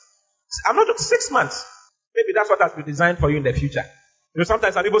 months. I'm not talking 6 months. Maybe that's what has been designed for you in the future. You know,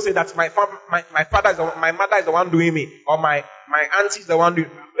 sometimes some people say that my mother is the one doing me, or my auntie is the one doing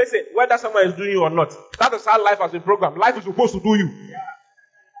me. Listen, whether someone is doing you or not, that is how life has been programmed. Life is supposed to do you.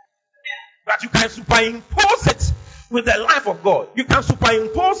 But you can superimpose it with the life of God. You can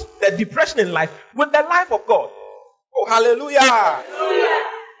superimpose the depression in life with the life of God. Oh, hallelujah. Yeah.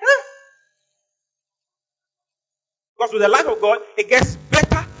 Because with the life of God, it gets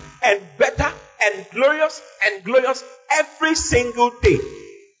better and better and glorious every single day.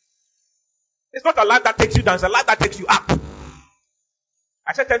 It's not a life that takes you down, it's a life that takes you up.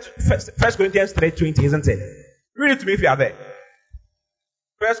 I said 1 Corinthians 3:20, isn't it? Read it to me if you are there.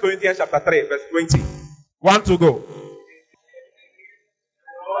 1 Corinthians chapter 3, verse 20. 1 to go.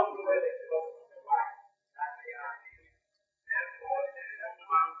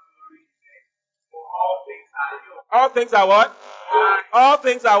 All things are what? All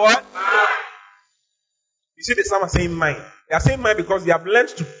things are what? You see the psalmist saying mine. They are saying mine because they have learned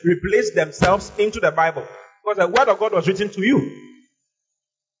to replace themselves into the Bible. Because the word of God was written to you.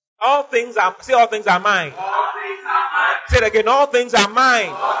 All things are mine. All things are mine. Say it again, all things are mine.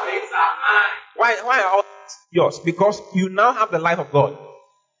 All things are mine. Why are all things yours? Because you now have the life of God.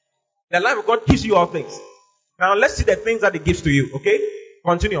 The life of God gives you all things. Now let's see the things that it gives to you. Okay?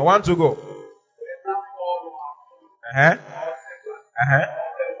 Continue. 1 to go.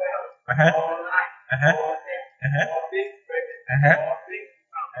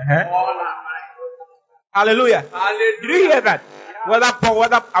 Hallelujah. Did you hear that? Whether Paul,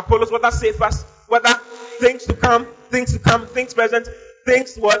 whether Apollos, whether Cephas, whether things to come, things present,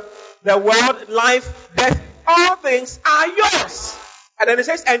 things what? The world, life, death, all things are yours. And then it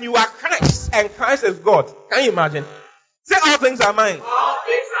says, and you are Christ, and Christ is God. Can you imagine? Say, all things are mine. All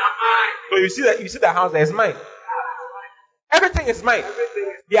things are mine. So you see the house there is mine. Everything is mine.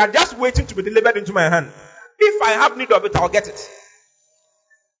 They are just waiting to be delivered into my hand. If I have need of it, I'll get it.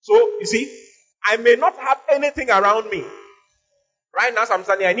 So, you see, I may not have anything around me. Right now, I'm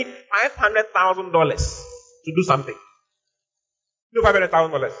saying I need $500,000 to do something. Do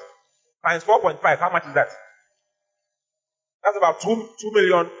 $500,000 times 4.5. How much is that? That's about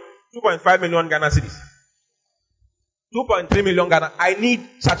 2.5 million Ghana cedis. 2.3 million Ghana. I need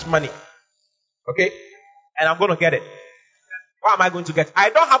such money. Okay? And I'm going to get it. What am I going to get? I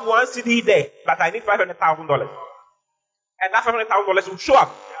don't have one CD there, but I need $500,000. And that $500,000 will show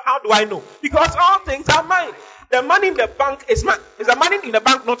up. How do I know? Because all things are mine. The money in the bank is mine. Is the money in the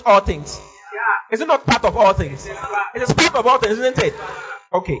bank not all things? Yeah. Is it not part of all things? It is part of all things, isn't it?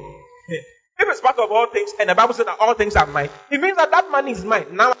 Okay. If it's part of all things, and the Bible says that all things are mine, it means that money is mine.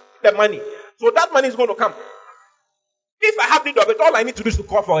 Now I need the money. So that money is going to come. If I have need of it, all I need to do is to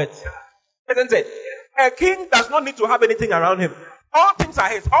call for it. Isn't it? A king does not need to have anything around him. All things are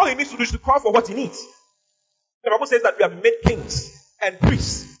his. All he needs to do is to call for what he needs. The Bible says that we have made kings and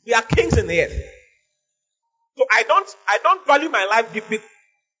priests. We are kings in the earth. So I don't value my life deeply based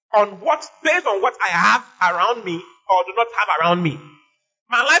on what I have around me or do not have around me.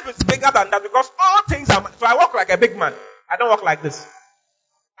 My life is bigger than that because all things are mine. So I walk like a big man. I don't walk like this.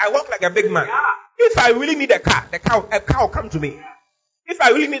 I walk like a big man. If I really need a car will come to me. If I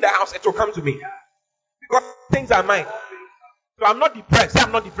really need a house, it will come to me. Because things are mine. So I'm not depressed.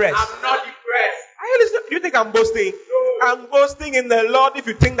 I'm not depressed. I'm not depressed. Are you listening? Do you think I'm boasting? No. I'm boasting in the Lord if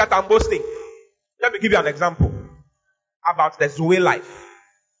you think that I'm boasting. Let me give you an example about the Zoe life.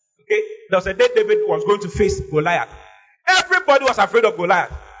 Okay? There was a day David was going to face Goliath. Everybody was afraid of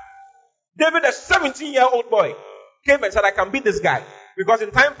Goliath. David, a 17-year-old boy, came and said, I can beat this guy. Because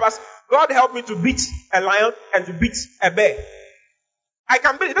in time past, God helped me to beat a lion and to beat a bear. I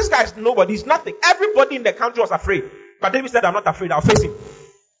can beat this guy is nobody, he's nothing. Everybody in the country was afraid. But David said, I'm not afraid, I'll face him.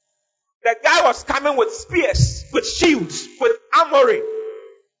 The guy was coming with spears, with shields, with armory.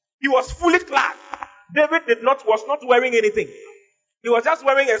 He was fully clad. David was not wearing anything. He was just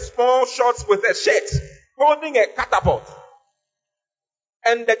wearing a small shorts with a shirt, holding a catapult.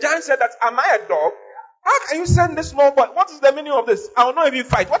 And the giant said that, am I a dog? How can you send this small boy? What is the meaning of this? I will not even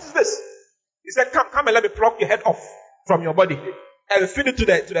fight. What is this? He said, come and let me pluck your head off from your body and feed it to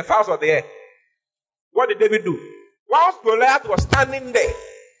the fowls of the air. What did David do? Whilst Goliath was standing there.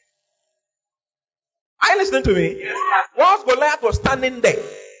 Are you listening to me? Yes, Whilst Goliath was standing there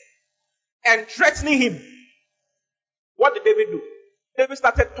and threatening him, what did David do? David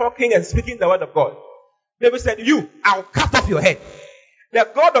started talking and speaking the word of God. David said, I'll cut off your head. The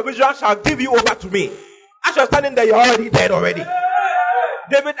God of Israel shall give you over to me. As you're standing there, you're already dead already.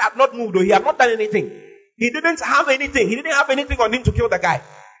 David had not moved, though. He had not done anything. He didn't have anything. He didn't have anything on him to kill the guy.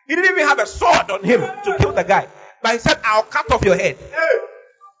 He didn't even have a sword on him to kill the guy. But he said, I'll cut off your head.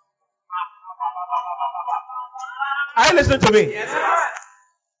 Are you listening to me? Yes,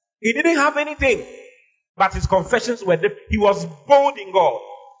 He didn't have anything. But his confessions were different. He was bold in God.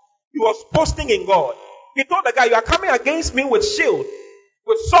 He was boasting in God. He told the guy, you are coming against me with shield,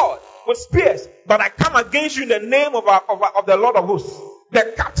 with sword, with spears. But I come against you in the name of the Lord of hosts,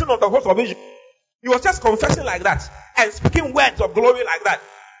 the captain of the host of Israel. He was just confessing like that and speaking words of glory like that.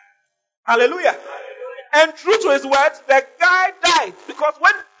 Hallelujah. And true to his words, the guy died. Because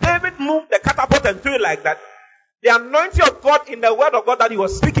when David moved the catapult and threw it like that, the anointing of God in the word of God that he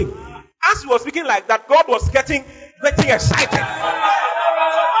was speaking, as he was speaking like that, God was getting excited.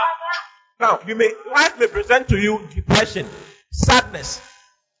 Now, life may present to you depression, sadness,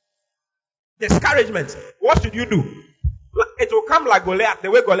 discouragement. What should you do? It will come like Goliath,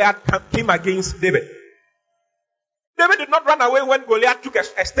 the way Goliath came against David. David did not run away when Goliath took a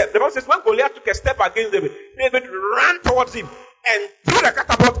step. The Bible says when Goliath took a step against David, David ran towards him and threw the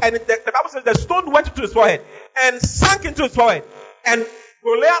catapult, and the Bible says the stone went into his forehead and sank into his forehead. And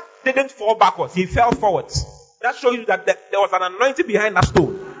Goliath didn't fall backwards, he fell forwards. That shows you that there was an anointing behind that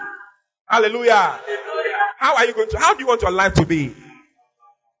stone. Hallelujah. How do you want your life to be?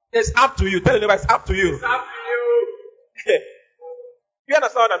 It's up to you. Tell your neighbor, it's up to you. it's up to you. You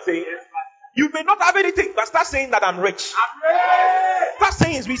understand what I'm saying? You may not have anything, but start saying that I'm rich. I'm ready. Start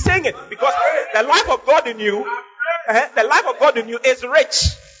saying, be saying it, because the life of God in you, the life of God in you is rich.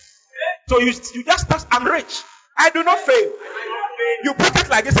 So you just start, I'm rich. I do not fail. You put it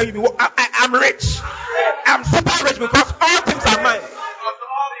like this and I'm rich. I'm super rich because all things are mine.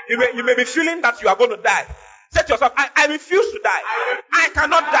 You may be feeling that you are going to die. Say to yourself, I refuse to die. I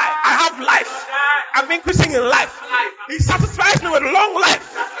cannot die. I have life. I'm increasing in life. He satisfies me with long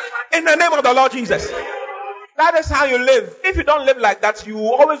life. In the name of the Lord Jesus. That is how you live. If you don't live like that, you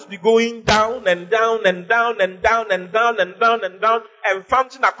will always be going down and down and down and down and down and down and down and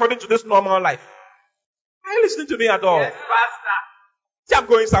function according to this normal life. Are you listening to me at all? Yes, Pastor. See, I'm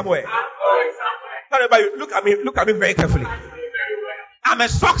going somewhere. I'm going somewhere. Tell everybody, look at me very carefully. I'm doing very well. I'm a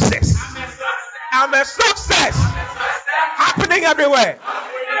success. I'm a success. I'm a success. Success. Happening everywhere.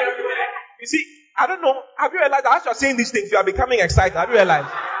 I'm doing everywhere. You see, I don't know. Have you realized that as you're saying these things, you are becoming excited? Have you realized?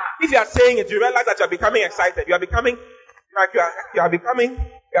 If you are saying it, you realize that you are becoming excited. You are becoming, like you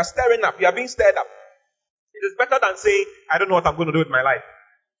are stirring up. You are being stirred up. It is better than saying, I don't know what I'm going to do with my life.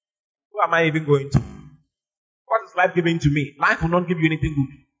 Who am I even going to? What is life giving to me? Life will not give you anything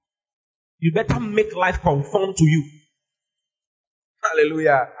good. You better make life conform to you.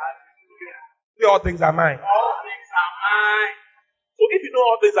 Hallelujah. See, all things are mine. All things are mine. So if you know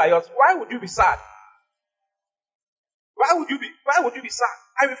all things are yours, why would you be sad? Why would you be sad?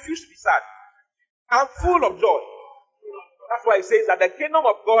 I refuse to be sad. I'm full of joy. That's why it says that the kingdom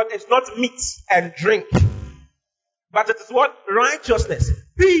of God is not meat and drink, but it is what? Righteousness,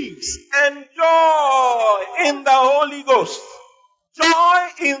 peace, and joy in the Holy Ghost. Joy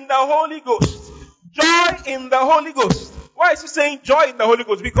in the Holy Ghost. Joy in the Holy Ghost. Why is he saying joy in the Holy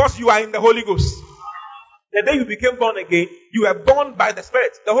Ghost? Because you are in the Holy Ghost. The day you became born again, you were born by the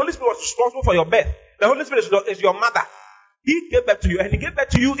Spirit. The Holy Spirit was responsible for your birth. The Holy Spirit is your mother. He gave birth to you, and he gave birth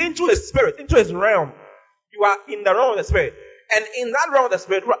to you into his spirit, into his realm. You are in the realm of the Spirit. And in that realm of the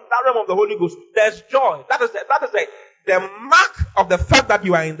Spirit, that realm of the Holy Ghost, there's joy. That is the mark of the fact that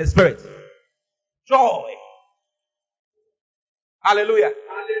you are in the Spirit. Joy. Hallelujah.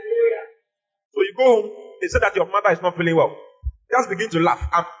 Hallelujah. So you go home, they say that your mother is not feeling well. Just begin to laugh.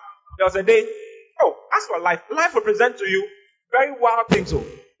 There was a day, as for life represents to you very wild things.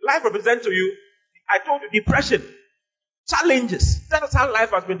 Life represents to you, I told you, depression, challenges. That is how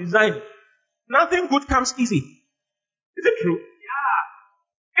life has been designed. Nothing good comes easy. Is it true?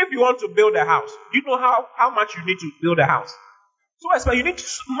 Yeah. If you want to build a house, do you know how much you need to build a house? So especially you need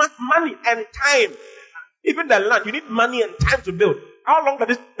money and time. Even the land, you need money and time to build. How long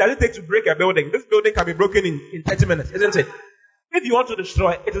does it take to break a building? This building can be broken in 30 minutes, isn't it? If you want to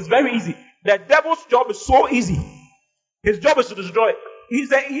destroy, it is very easy. The devil's job is so easy. His job is to destroy. He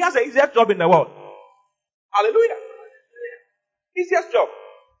has the easiest job in the world. Hallelujah. Easiest job.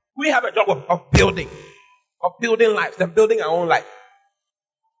 We have a job of building lives and building our own life.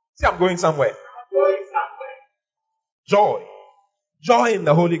 See, I'm going somewhere. Joy. Joy in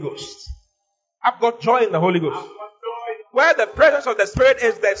the Holy Ghost. I've got joy in the Holy Ghost. Where the presence of the Spirit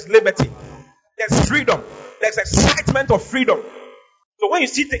is, there's liberty. There's freedom. There's excitement of freedom. So when you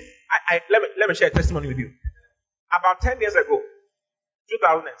see things, let me share a testimony with you. About 10 years ago,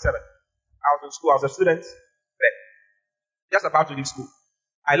 2007, I was in school. I was a student then. Just about to leave school.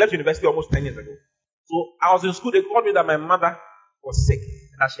 I left university almost 10 years ago. So I was in school. They called me that my mother was sick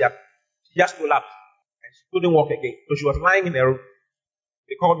and that she just collapsed and she couldn't walk again. So she was lying in a room.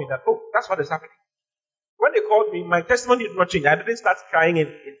 They called me that, oh, that's what is happening. When they called me, my testimony did not change. I didn't start crying in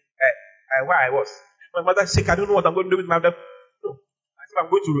where I was. My mother's sick. I don't know what I'm going to do with my mother. No. I said,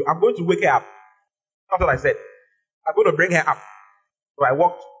 I'm going to wake her up. That's what I said. I'm going to bring her up. So I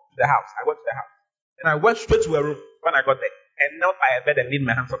walked to the house. And I went straight to her room when I got there. And knelt by her bed and laid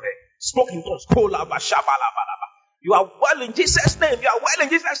my hands on her. Spoke in tongues. You are well in Jesus' name. You are well in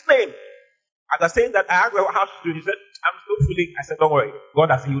Jesus' name. As I was saying that, I asked her how she's doing. She said, I'm still feeling. I said, don't worry. God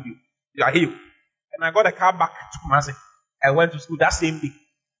has healed you. You are healed. And I got a car back to Kumasi. I went to school that same day.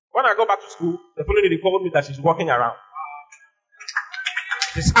 When I got back to school, the following day they called me that she's walking around.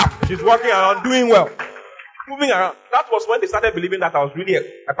 She's up. She's walking around, doing well. Moving around. That was when they started believing that I was really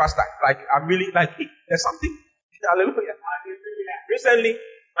a pastor. Like, I'm really, like, hey, there's something. Hallelujah. Recently,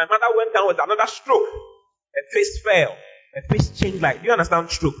 my mother went down with another stroke. Her face fell. Her face changed like, do you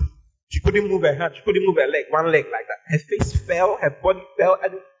understand stroke? She couldn't move her hand. She couldn't move her leg. One leg like that. Her face fell. Her body fell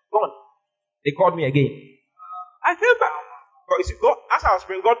and gone. They called me again. I came back. But you see, God, as I was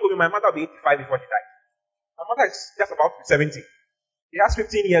praying, God told me my mother will be 85 before she died. My mother is just about to be 70. She has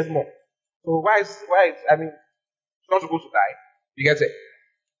 15 years more. So why is, she's not supposed to die. You get it?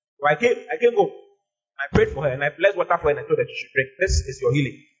 So I came home. I prayed for her and I blessed water for her and I told her she should drink. This is your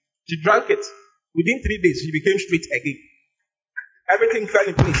healing. She drank it. Within 3 days, she became straight again. Everything fell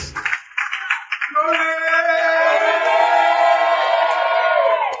in place.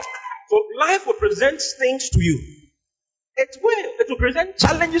 So life will present things to you. It will. It will present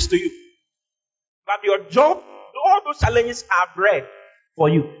challenges to you. But your job, all those challenges are bread for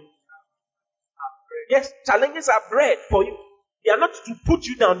you. Yes, challenges are bread for you. They are not to put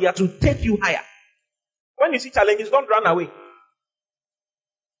you down, they are to take you higher. When you see challenges, don't run away.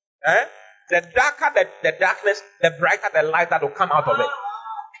 The darker the darkness, the brighter the light that will come out of it.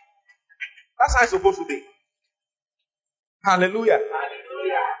 That's how it's supposed to be. Hallelujah.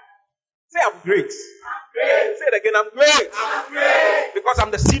 Say, I'm great. Say it again, I'm great. Because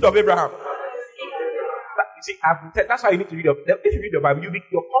I'm the seed of Abraham. You see, that's why you need to read your Bible. If you read your Bible, your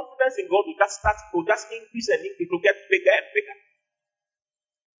confidence in God will just increase and it will get bigger and bigger.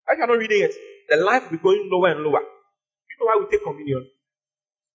 If you're not reading it, the life will be going lower and lower. You know why we take communion?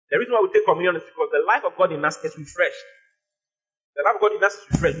 The reason why we take communion is because the life of God in us is refreshed. The life of God in us is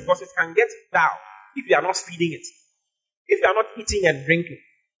refreshed because it can get down if you are not feeding it. If you are not eating and drinking,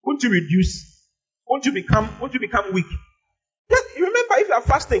 won't you reduce? Won't you become weak? Just remember, if you are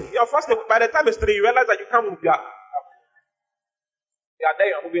fasting, by the time it's 3, you realize that you can't move. You are there,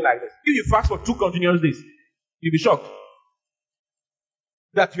 you are moving like this. If you fast for 2 continuous days, you'll be shocked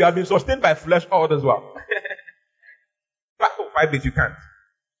that you have been sustained by flesh all this while. Fast for 5 days, you can't.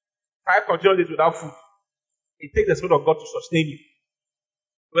 5 continuous days without food. It takes the Spirit of God to sustain you.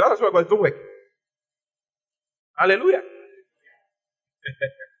 Without the Spirit of God, it don't work. Hallelujah.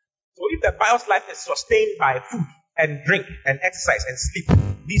 So if the BIOS life is sustained by food and drink and exercise and sleep,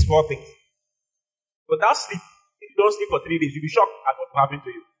 these 4 things. Without sleep, if you don't sleep for 3 days, you'll be shocked at what will happen to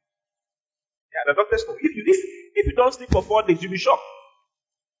you. Yeah, the doctors know. If you don't sleep for 4 days, you'll be shocked.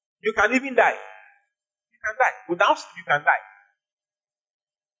 You can even die. You can die. Without sleep, you can die.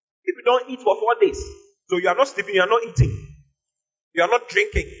 If you don't eat for 4 days, so you are not sleeping, you are not eating, you are not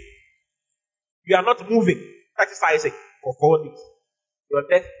drinking, you are not moving, exercising for 4 days, your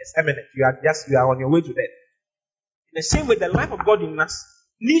death is imminent. You are on your way to death. In the same way, the life of God in us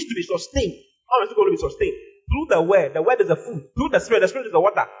needs to be sustained. How is it going to be sustained? Through the word. The word is the food. Through the spirit is the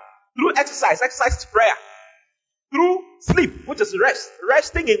water. Through exercise is prayer. Through sleep, which is rest.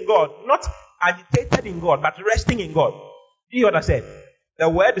 Resting in God. Not agitated in God, but resting in God. Do you hear what I said? The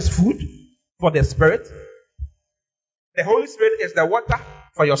word is food for the spirit. The Holy Spirit is the water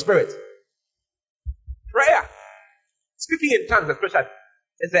for your spirit. Prayer, speaking in tongues especially,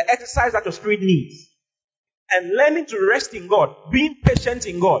 is the exercise that your spirit needs. And learning to rest in God, being patient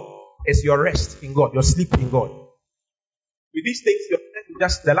in God, is your rest in God, your sleep in God. With these things, your life will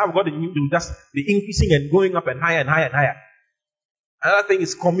just, the love of God in you will just be increasing and going up and higher and higher and higher. Another thing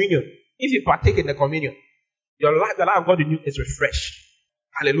is communion. If you partake in the communion, your life, the love of God in you is refreshed.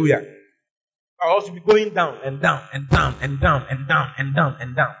 Hallelujah. Or else you'll be going down and down and down and down and down and down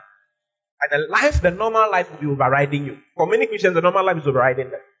and down. And the normal life will be overriding you. For many Christians, the normal life is overriding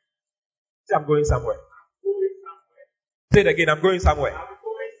them. Say, I'm going somewhere. Say it again, I'm going somewhere. Go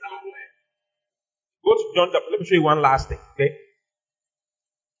to John chapter, let me show you one last thing, okay?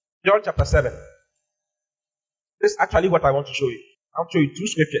 John chapter 7. This is actually what I want to show you. I'll show you two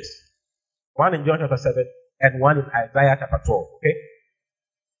scriptures. One in John chapter 7 and one in Isaiah chapter 12, okay?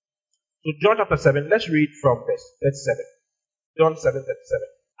 So John chapter 7, let's read from verse 37. John 7:37.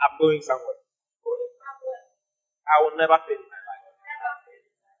 I'm going somewhere. I will never fail in my life.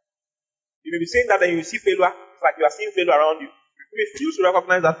 You may be saying that and you see failure. It's like you are seeing failure around you. You refuse to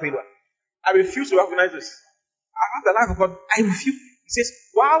recognize that failure. I refuse to recognize this. I have the life of God. I refuse. He says,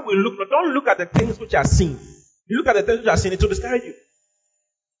 while we look, don't look at the things which are seen. You look at the things which are seen, it will discourage you.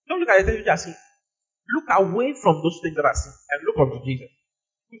 Don't look at the things which are seen. Look away from those things that are seen and look unto Jesus,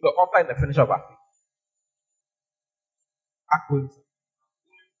 who is the author and the finisher of our faith. I'm going.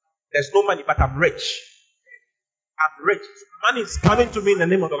 There's no money, but I'm rich. I'm rich. Money is coming to me in the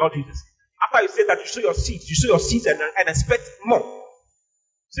name of the Lord Jesus. After you say that, you sow your seeds and expect more.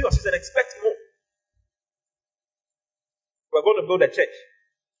 Sow your seeds and expect more. We're going to build a church.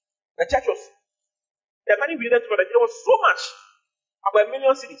 The church was, the money we needed for the church was so much, about 1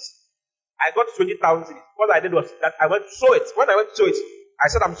 million cities. I got 20,000 cities. What I did was that I went to sow it. When I went to sow it, I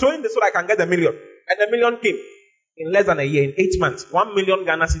said, I'm sowing this so that I can get the million. And the million came. In less than a year, in 8 months, 1 million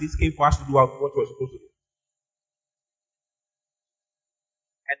Ghana cedis came for us to do what we were supposed to do.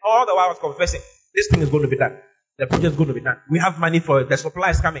 And all the while I was confessing, this thing is going to be done. The project is going to be done. We have money for it. The supply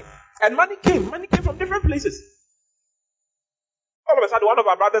is coming. And money came. Money came from different places. All of a sudden, one of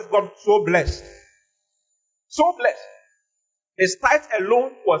our brothers got so blessed. So blessed. His tithe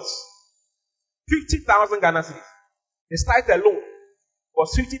alone was 50,000 Ghana cedis. His tithe alone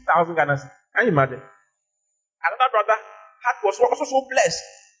was 50,000 Ghana cedis. Can you imagine? Another brother was also so blessed.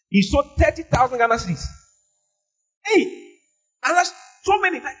 He sold 30,000 Ghana cedis. Hey! And that's so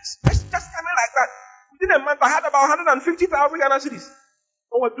many things. Just coming like that. Within a month, I had about 150,000 Ghana cedis.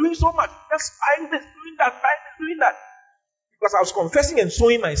 And we're doing so much. Just buying this, doing that, buying this, doing that. Because I was confessing and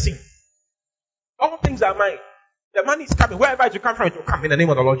sowing my sin. All things are mine. The money is coming. Wherever it will come from, it will come in the name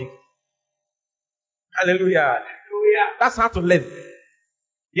of the Lord Jesus. Hallelujah. Hallelujah. That's how to live.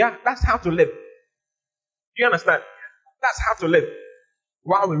 Yeah, that's how to live. Do you understand? That's how to live.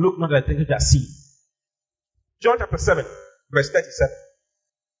 While we look not at the things which are seen. John chapter 7, verse 37.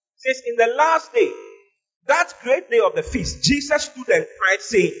 Says, in the last day, that great day of the feast, Jesus stood and cried,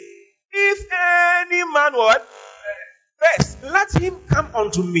 saying, if any man what? First, let him come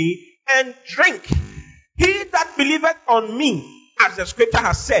unto me and drink. He that believeth on me, as the scripture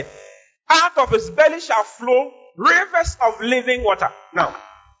has said, out of his belly shall flow rivers of living water. Now,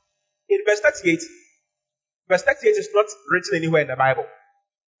 in verse 38 is not written anywhere in the Bible.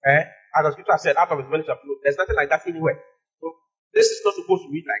 As the scripture said, out of his belly shall flow. There's nothing like that anywhere. So, this is not supposed to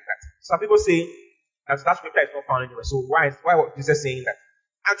read like that. Some people say that scripture is not found anywhere. So why was Jesus saying that?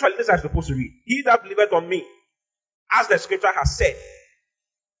 Actually, this is supposed to read. He that believeth on me, as the scripture has said.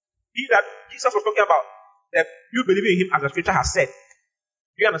 He that Jesus was talking about, that you believe in him as the scripture has said.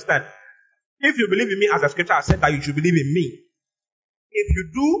 Do you understand? If you believe in me as the scripture has said that you should believe in me. If you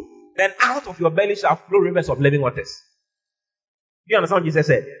do, then out of your belly shall flow rivers of living waters. Do you understand what Jesus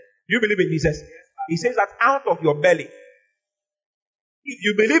said? Do you believe in Jesus? He says that out of your belly. If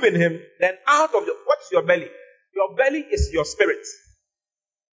you believe in him, then out of what is your belly? Your belly is your spirit.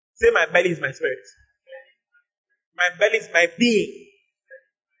 Say, my belly is my spirit. My belly is my being.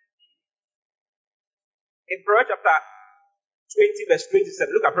 In Proverbs chapter 20, verse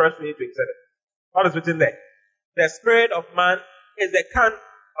 27, look at Proverbs 20, 27. What is written there? The spirit of man is the can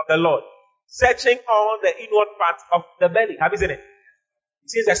of the Lord, searching all the inward parts of the belly. Have you seen it? It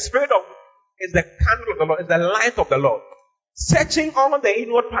says the spirit of is the candle of the Lord, is the light of the Lord, searching all the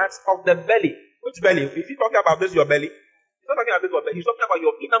inward parts of the belly. Which belly? If he's talking about this, your belly, he's not talking about this, your belly. He's talking about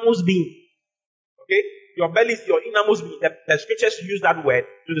your innermost being. Okay? Your belly is your innermost being. The scriptures use that word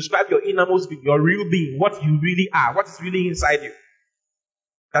to describe your innermost being, your real being, what you really are, what is really inside you.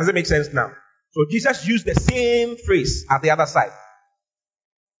 Does it make sense now? So Jesus used the same phrase at the other side.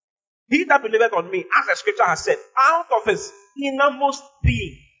 He that believeth on me, as the scripture has said, out of his innermost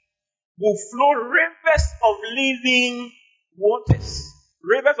being will flow rivers of living waters.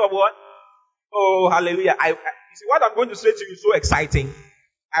 Rivers of what? Oh, hallelujah. You see, what I'm going to say to you is so exciting.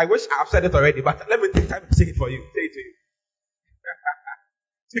 I wish I've said it already, but let me take time to say it for you. Say it to you.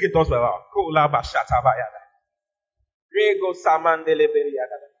 Speak in tongues for a while.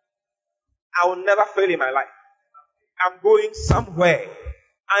 I will never fail in my life. I'm going somewhere.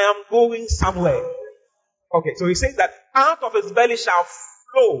 I am going somewhere. Okay, so he says that out of his belly shall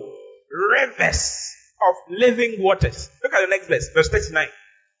flow rivers of living waters. Look at the next verse 39. It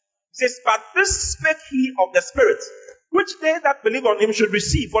says, but this spake he of the Spirit, which they that believe on him should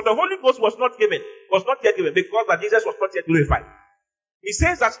receive. For the Holy Ghost was not yet given, because that Jesus was not yet glorified. He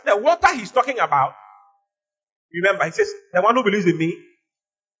says that the water he's talking about, remember, he says, the one who believes in me,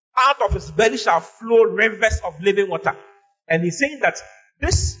 out of his belly shall flow rivers of living water. And he's saying that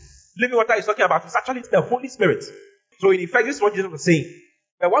this living water he's talking about is actually the Holy Spirit. So in effect, this is what Jesus was saying.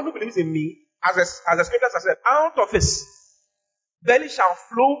 The one who believes in me, as the scriptures have said, out of his belly shall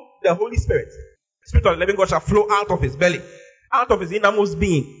flow the Holy Spirit. The Spirit of the living God shall flow out of his belly, out of his innermost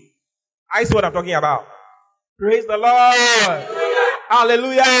being. I see what I'm talking about. Praise the Lord.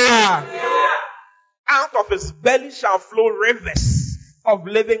 Hallelujah. Out of his belly shall flow rivers of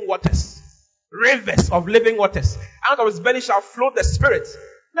living waters. Rivers of living waters. Out of his belly shall flow the Spirit.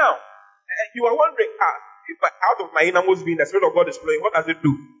 Now, you are wondering, if out of my innermost being the Spirit of God is flowing, what does it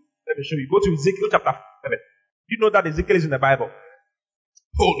do? Let me show you. Go to Ezekiel chapter 7. You know that Ezekiel is in the Bible.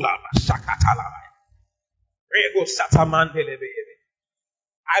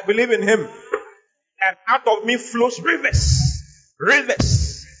 I believe in him. And out of me flows rivers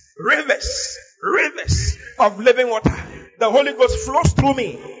of living water. The Holy Ghost flows through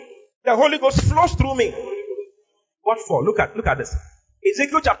me. The Holy Ghost flows through me. What for? Look at this.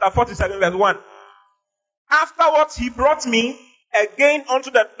 Ezekiel chapter 47 verse 1. Afterwards he brought me again unto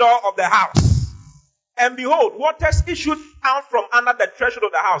the door of the house. And behold, waters issued out from under the threshold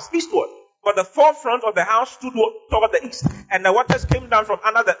of the house, eastward. But the forefront of the house stood toward the east. And the waters came down from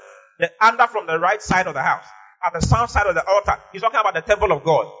under from the right side of the house, at the south side of the altar. He's talking about the temple of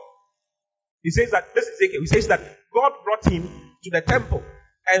God. He says that, this is Ezekiel, he says that God brought him to the temple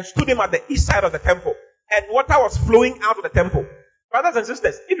and stood him at the east side of the temple. And water was flowing out of the temple. Brothers and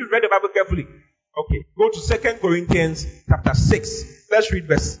sisters, if you read the Bible carefully, okay, go to 2 Corinthians chapter 6. Let's read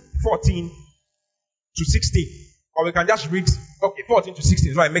verse 14 to 16. Or we can just read, 14 to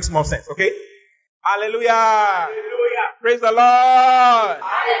 16, so it makes more sense, okay? Hallelujah. Hallelujah. Praise the Lord.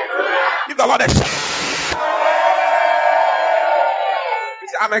 Hallelujah. Give the Lord a shout.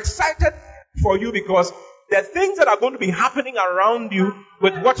 I'm excited for you because the things that are going to be happening around you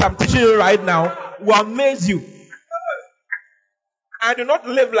with what I'm teaching you right now will amaze you. I do not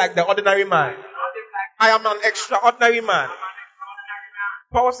live like the ordinary man. I am an extraordinary man.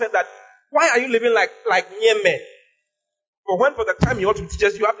 Paul said that, why are you living like mere men? For when for the time you ought to teach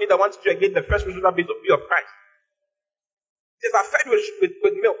us, you have neither one to you again the first fruits of be of Christ. It is fed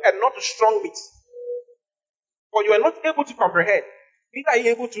with milk and not strong meat. For you are not able to comprehend, neither are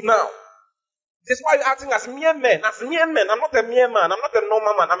you able to now. This is why you're acting as mere men. As mere men, I'm not a mere man. I'm not a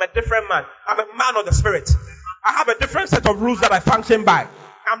normal man. I'm a different man. I'm a man of the Spirit. I have a different set of rules that I function by.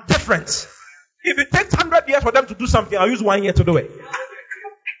 I'm different. If it takes 100 years for them to do something, I'll use 1 year to do it.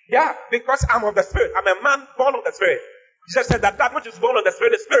 Yeah, because I'm of the Spirit. I'm a man born of the Spirit. Jesus said that which is born of the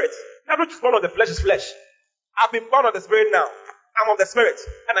Spirit is Spirit. That which is born of the flesh is flesh. I've been born of the Spirit now. I'm of the Spirit.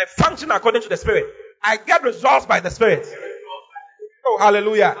 And I function according to the Spirit. I get results by the Spirit. Oh,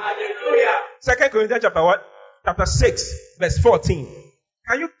 hallelujah. Hallelujah. 2 Corinthians chapter 6, verse 14.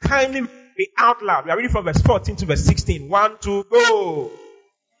 Can you kindly be out loud? We are reading from verse 14 to verse 16. 1, 2, go.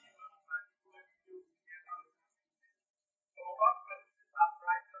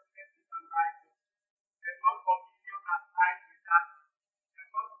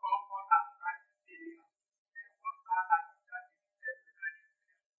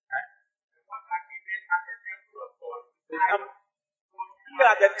 We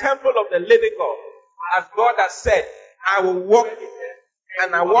are the temple of the living God. As God has said, I will walk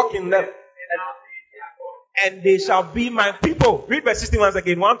and I walk in them. And they shall be my people. Read verse 16 once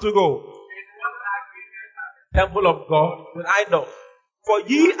again. 1, 2, go. Temple of God with idols. For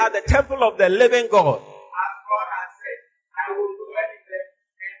ye are the temple of the living God. As God has said, I will dwell in them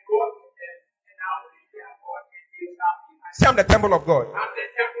and walk in them, and I will be their God, and they shall be my people. Say, I'm the temple of God. I'm the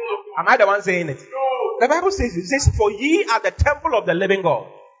temple of God. Am I the one saying it? No. The Bible says, it says, for ye are the temple of the living God.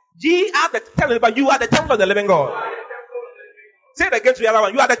 Ye are the temple, but you are the temple of the living God. Say it again to the other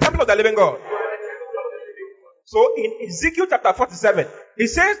one. You are the temple of the living God. So in Ezekiel chapter 47, he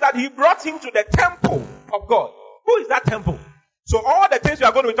says that he brought him to the temple of God. Who is that temple? So all the things we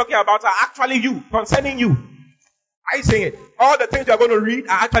are going to be talking about are actually you, concerning you. Are you saying it? All the things you are going to read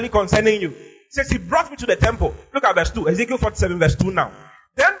are actually concerning you. He says he brought me to the temple. Look at verse 2. Ezekiel 47 verse 2 now.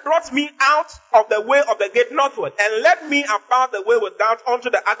 then brought me out of the way of the gate northward, and led me about the way without unto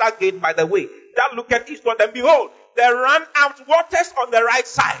the other gate by the way that looketh eastward. And behold, there ran out waters on the right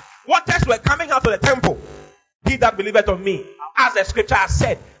side. Waters were coming out of the temple. He that believeth on me, as the scripture has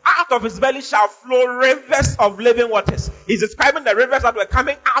said, out of his belly shall flow rivers of living waters. He's describing the rivers that were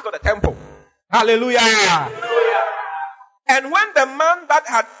coming out of the temple. Hallelujah. And when the man that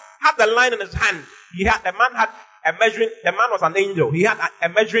had the line in his hand, the man was an angel. He had a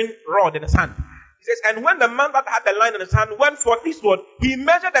measuring rod in his hand. He says, and when the man that had the line in his hand went forth eastward, he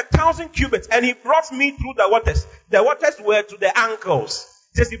measured 1,000 cubits, and he brought me through the waters. The waters were to the ankles.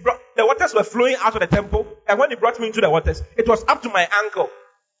 He says the waters were flowing out of the temple, and when he brought me into the waters, it was up to my ankle.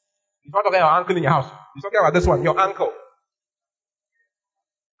 He's not talking about ankle in your house. He's talking about this one, your ankle.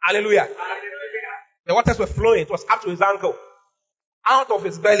 Hallelujah. The waters were flowing. It was up to his ankle. Out of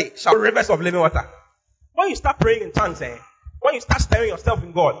his belly shall rivers of living water. When you start praying in tongues, when you start stirring yourself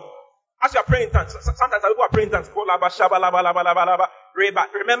in God, as you are praying in tongues, sometimes people are praying in tongues.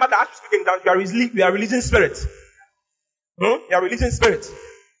 Remember that as you speak in tongues, you are releasing spirits. You are releasing spirits.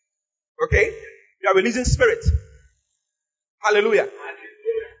 Okay? You are releasing spirits. Hallelujah.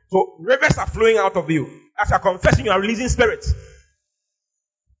 So rivers are flowing out of you. As you are confessing, you are releasing spirits.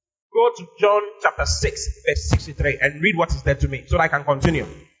 Go to John chapter 6, verse 63 and read what is there to me so that I can continue.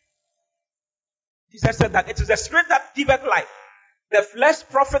 Jesus said that it is the spirit that giveth life. The flesh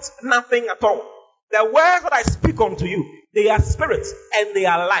profits nothing at all. The words that I speak unto you, they are spirits and they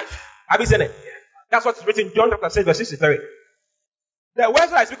are life. Have you seen it? That's what is written in John chapter 6, verse 63. The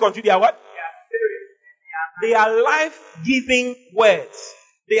words that I speak unto you, they are what? They are life-giving words.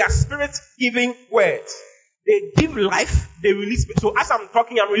 They are spirit-giving words. They give life, they release. So as I'm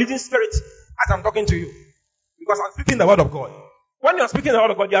talking, I'm releasing spirits as I'm talking to you. Because I'm speaking the word of God. When you're speaking the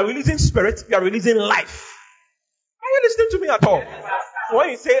word of God, you are releasing spirit, you are releasing life. Are you listening to me at all? So when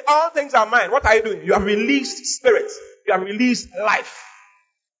you say all things are mine, what are you doing? You have released spirit. You have released life.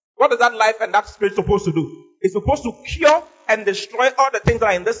 What is that life and that spirit supposed to do? It's supposed to cure and destroy all the things that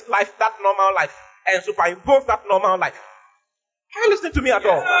are in this life, that normal life, and superimpose that normal life. Are you listening to me at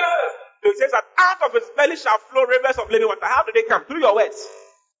all? So it says that out of his belly shall flow rivers of living water. How do they come? Through your words.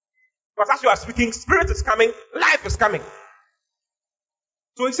 Because as you are speaking, spirit is coming, life is coming.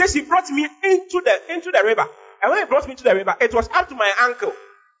 So he says he brought me into the river. And when he brought me to the river, it was up to my ankle.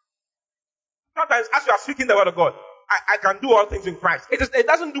 Sometimes as you are speaking the word of God, I can do all things in Christ. It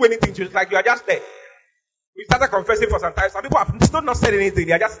doesn't do anything to you. It's like you are just there. We started confessing for some time. Some people have still not said anything.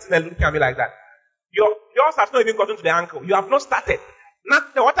 They are just sitting there looking at me like that. Yours has not even gotten to the ankle. You have not started.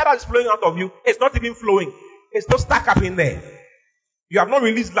 The water that is flowing out of you is not even flowing. It's not stuck up in there. You have not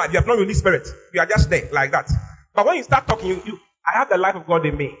released life. You have not released spirit. You are just there like that. But when you start talking, I have the life of God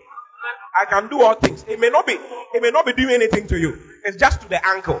in me. I can do all things. It may not be doing anything to you. It's just to the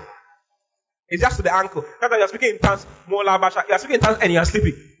ankle. It's just to the ankle. That's why you're speaking in tongues. You're speaking in tongues and you're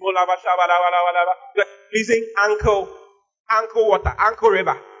sleeping. You're releasing ankle water, ankle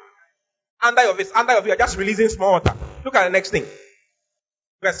river. Under your face, you're just releasing small water. Look at the next thing.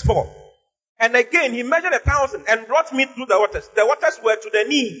 Verse 4. And again he measured 1,000 and brought me through the waters. The waters were to the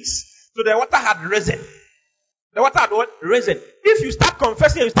knees. So the water had risen. The water had what? Risen. If you start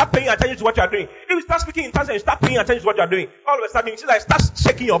confessing and you start paying attention to what you are doing, if you start speaking in tongues and you start paying attention to what you are doing, all of a sudden you see that it starts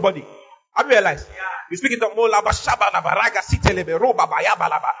shaking your body. Have you realized? Yeah. You speak in tongues, so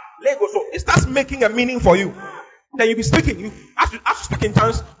it starts making a meaning for you. Then you'll be speaking. As you speak in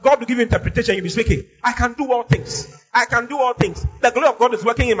tongues, God will give you interpretation. You'll be speaking. I can do all things. I can do all things. The glory of God is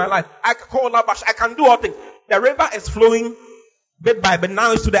working in my life. I can do all things. The river is flowing bit by bit.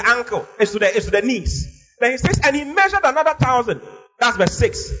 Now it's to the ankle. It's to the knees. Then he says, and he measured another 1,000. That's verse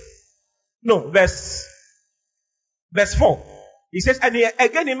 6. No, verse 4. He says, and he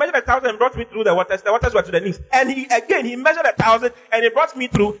measured 1,000 and brought me through the waters. The waters were to the knees. And he measured 1,000 and he brought me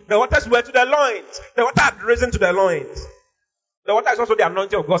through. The waters were to the loins. The water had risen to the loins. The water is also the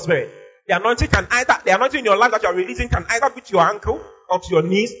anointing of God's Spirit. The anointing in your life that you are releasing can either be to your ankle or to your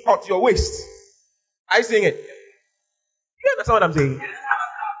knees or to your waist. Are you seeing it? You understand what I'm saying?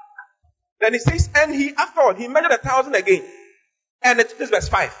 Then he says, and he measured 1,000 again. And this is verse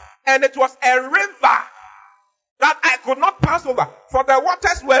 5. And it was a river that I could not pass over, for the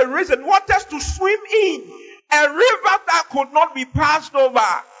waters were risen, waters to swim in, a river that could not be passed over.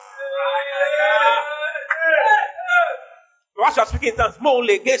 So as you are speaking in tongues, so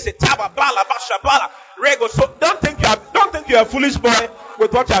don't think you are a foolish boy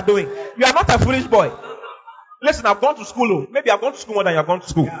with what you are doing. You are not a foolish boy. Listen, I've gone to school. Maybe I've gone to school more than you have gone to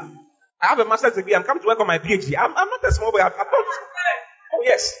school. I have a master's degree. I'm coming to work on my PhD. I'm not a small boy. I've gone to school. Oh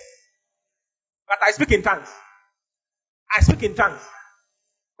yes, but I speak in tongues. I speak in tongues.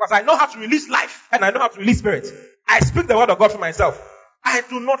 Because I know how to release life and I know how to release spirit. I speak the word of God for myself. I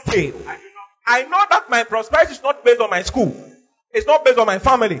do not fail. I know that my prosperity is not based on my school. It's not based on my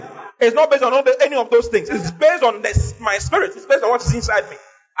family. It's not based on any of those things. It's based on my spirit. It's based on what's inside me.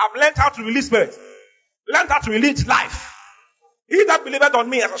 I've learned how to release spirit. Learned how to release life. He that believeth on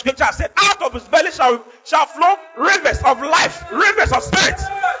me, as the scripture has said, out of his belly shall flow rivers of life, rivers of spirit.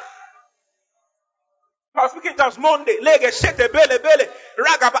 I was speaking in tongues Monday. I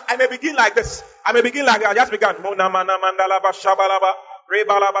may begin like this. I just began.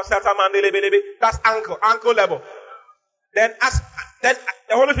 That's ankle level. Then the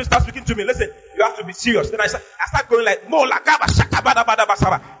Holy Spirit starts speaking to me. Listen, you have to be serious. Then I start going like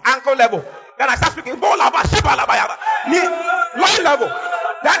ankle level. Then I start speaking low level.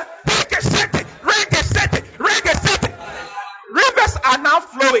 Then rivers are now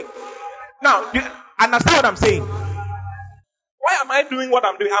flowing. Now, you understand what I'm saying? Why am I doing what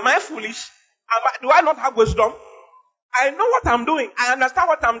I'm doing? Am I foolish? Do I not have wisdom? I know what I'm doing. I understand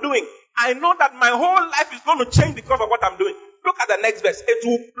what I'm doing. I know that my whole life is going to change because of what I'm doing. Look at the next verse. It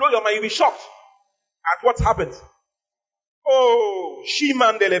will blow your mind. You'll be shocked at what happened. Oh,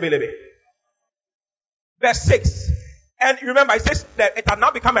 Shimandelebelebe. Verse 6. And remember, it says that it had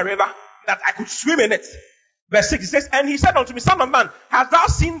now become a river that I could swim in it. Verse 6, it says, and he said unto me, Son of man, hast thou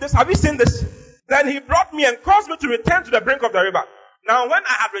seen this? Have you seen this? Then he brought me and caused me to return to the brink of the river. Now when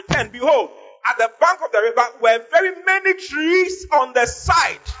I had returned, behold, at the bank of the river were very many trees on the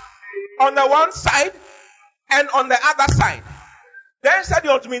side. On the one side and on the other side. Then said he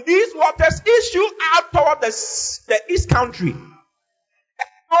unto me, these waters issue out toward the east country, and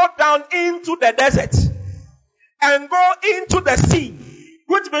go down into the desert, and go into the sea,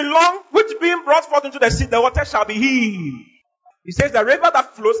 which being brought forth into the sea, the water shall be healed. He says the river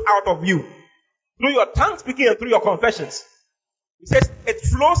that flows out of you, through your tongue speaking and through your confessions. He says it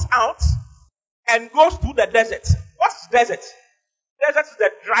flows out and goes through the desert. What's desert? Desert is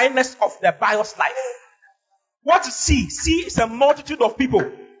the dryness of the bios life. What is sea? Sea is a multitude of people.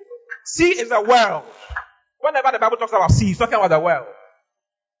 Sea is a world. Whenever the Bible talks about sea, it's talking about the world.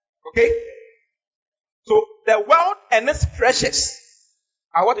 Okay? So the world and its treasures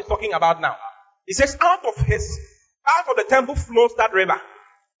are what it's talking about now. It says out of the temple flows that river.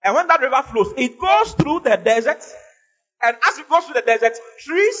 And when that river flows, it goes through the desert. And as it goes through the desert,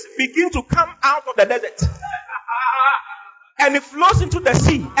 trees begin to come out of the desert. And it flows into the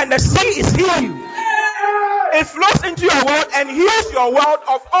sea. And the sea is healed. It flows into your world and heals your world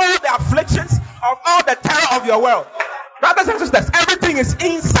of all the afflictions, of all the terror of your world. Brothers and sisters, everything is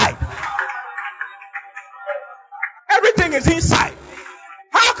inside. Everything is inside.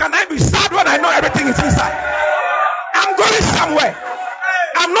 How can I be sad when I know everything is inside? I'm going somewhere.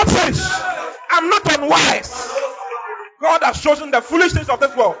 I'm not finished. I'm not unwise. God has chosen the foolishness of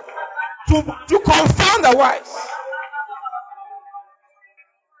this world to confound the wise.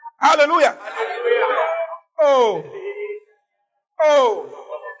 Hallelujah. Oh.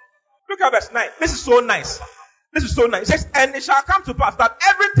 Look at verse 9. This is so nice. It says, and it shall come to pass that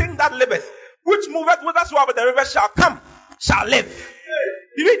everything that liveth, which moveth whithersoever the river shall come, shall live.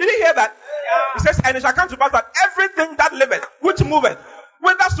 Did you hear that? It says, and it shall come to pass that everything that liveth, which moveth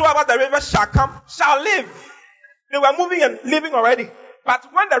whithersoever the river shall come, shall live. They were moving and living already.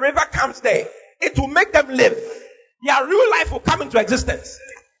 But when the river comes there, it will make them live. Their real life will come into existence.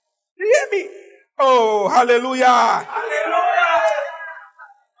 Do you hear me? Oh, hallelujah. Hallelujah.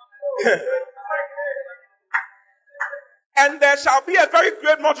 And there shall be a very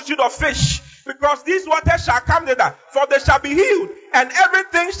great multitude of fish, because these waters shall come thither, for they shall be healed, and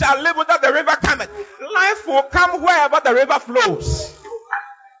everything shall live whither the river cometh. Life will come wherever the river flows.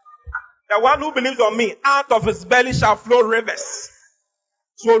 The one who believes on me, out of his belly shall flow rivers.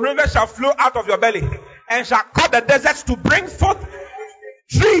 So rivers shall flow out of your belly, and shall cause the deserts to bring forth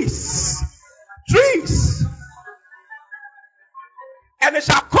trees. And it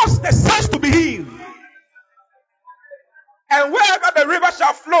shall cause the sick to be healed. And wherever the river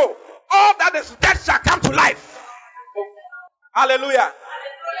shall flow, all that is dead shall come to life. Hallelujah.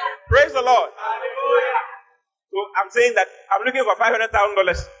 Praise the Lord. Hallelujah. So I'm saying that I'm looking for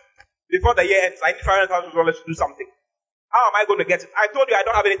 $500,000 before the year ends. I need $500,000 to do something. How am I going to get it? I told you I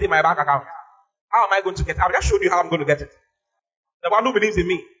don't have anything in my bank account. How am I going to get it? I've just showed you how I'm going to get it. The one who believes in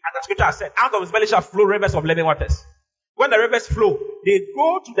me, as the scripture has said, out of his belly shall flow rivers of living waters. When the rivers flow, they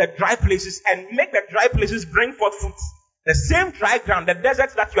go to the dry places and make the dry places bring forth fruit. The same dry ground, the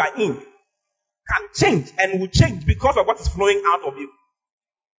desert that you are in, can change and will change because of what is flowing out of you.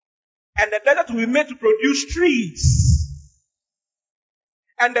 And the desert will be made to produce trees.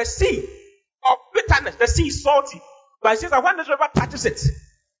 And the sea of bitterness, the sea is salty. But it says that when this river touches it,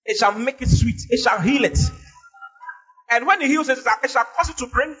 It shall make it sweet. It shall heal it. And when it heals it, it shall cause it to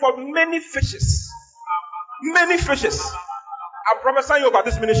bring forth many fishes. Many fishes. I'm prophesying you about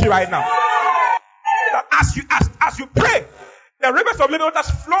this ministry right now. That as you pray, the rivers of living waters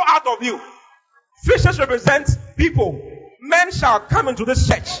flow out of you. Fishes represent people. Men shall come into this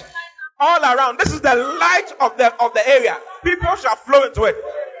church. All around. This is the light of the area. People shall flow into it.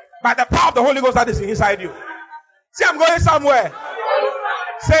 By the power of the Holy Ghost that is inside you. See, I'm going somewhere.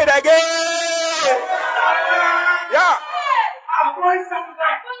 Say it again. Yeah. I'm going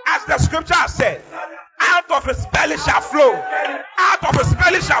somewhere. As the scripture has said, out of his belly shall flow. Out of his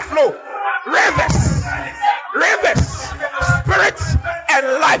belly shall flow. Rivers. Rivers. Spirit and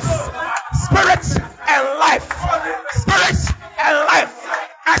life. Spirit and life. Spirit and life.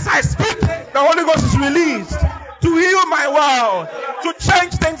 As I speak, the Holy Ghost is released to heal my world, to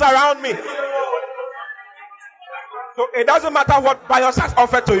change things around me. So it doesn't matter what Bios has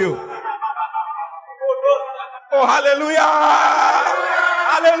offered to you. Oh, hallelujah!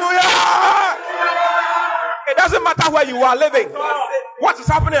 Hallelujah! It doesn't matter where you are living, what is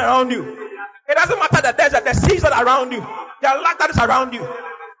happening around you. It doesn't matter the desert, the seas that are around you, the light that is around you.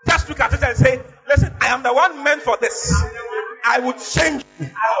 Just look at it and say, listen, I am the one meant for this. I will change you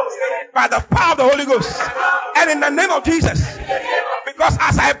by the power of the Holy Ghost and in the name of Jesus. Because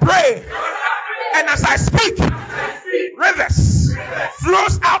as I pray and as I speak, rivers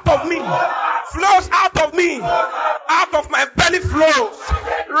flows out of me, flows out of me, out of my belly flows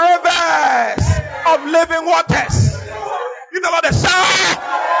rivers of living waters. Give the Lord a shout.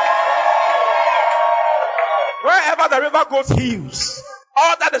 Wherever the river goes, heals.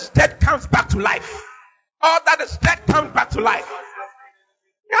 All that is dead comes back to life. All that is dead comes back to life.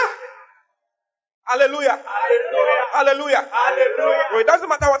 Yeah. Hallelujah. Hallelujah. Hallelujah. So it doesn't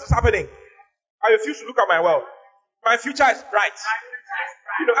matter what is happening. I refuse to look at my world. My future is bright.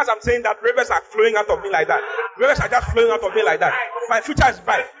 You know, as I'm saying that, rivers are flowing out of me like that. Rivers are just flowing out of me like that. My future is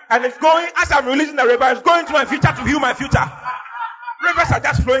bright. And it's going, as I'm releasing the river, it's going to my future to heal my future. Rivers are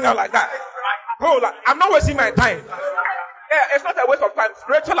just flowing out like that. Oh, like, I'm not wasting my time. Yeah, it's not a waste of time.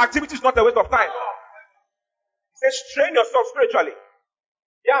 Spiritual activity is not a waste of time. He says, train yourself spiritually.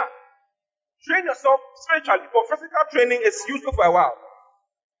 Yeah. Train yourself spiritually. For physical training, it's useful for a while.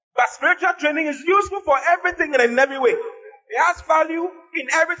 But spiritual training is useful for everything and in every way. It has value in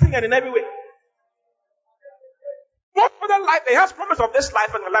everything and in every way. Not for the life, it has promise of this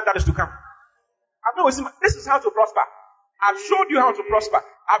life and the life that is to come. I'm not wasting my, this is how to prosper. I've showed you how to prosper.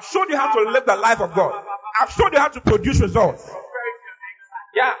 I've showed you how to live the life of God. I've showed you how to produce results.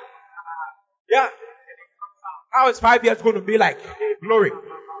 Yeah. Yeah. How is 5 years going to be like? Glory.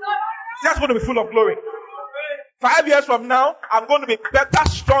 That's going to be full of glory. 5 years from now, I'm going to be better,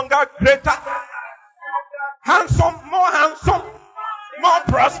 stronger, greater, handsome, more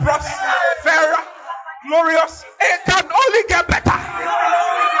prosperous, fairer, glorious. It can only get better.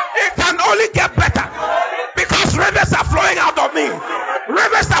 It can only get better. Because rivers are flowing out of me.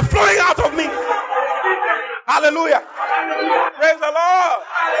 Rivers are flowing out of me. Hallelujah. Praise the Lord.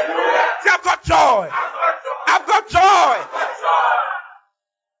 See, I've got joy. I've got joy.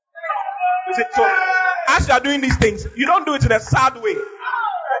 You see, so as you are doing these things, you don't do it in a sad way.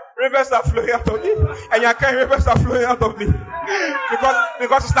 Rivers are flowing out of me, and you're carrying rivers are flowing out of me.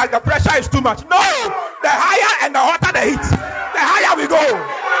 Because it's like the pressure is too much. No! The higher and the hotter the heat, the higher we go.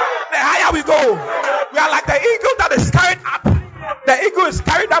 The higher we go. We are like the eagle that is carried up. The eagle is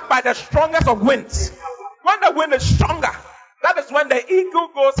carried up by the strongest of winds. When the wind is stronger, that is when the eagle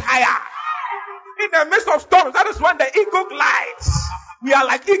goes higher. In the midst of storms, that is when the eagle glides. We are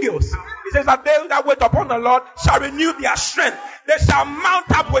like eagles. He says that they that wait upon the Lord shall renew their strength. They shall mount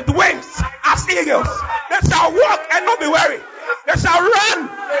up with wings as eagles. They shall walk and not be weary. They shall run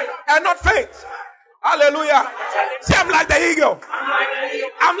and not faint. Hallelujah. See, I'm like the eagle.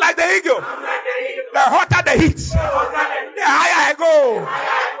 I'm like the eagle. The hotter the heat, the higher I go.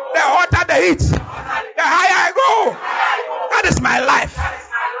 The hotter the heat, the higher I go. That is my life.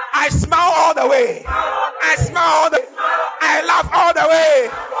 I smile all the way. I smile all the way. I laugh all the way.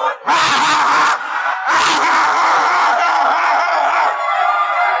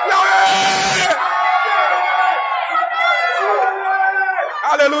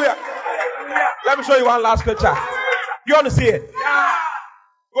 Hallelujah. Let me show you one last scripture. You want to see it?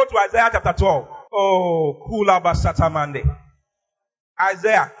 Go to Isaiah chapter 12. Oh, Kula Basata Mande.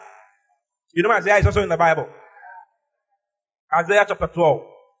 Isaiah. You know Isaiah is also in the Bible. Isaiah chapter 12.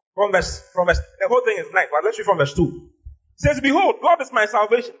 From verse, the whole thing is nice, but let's read from verse 2. It says, behold, God is my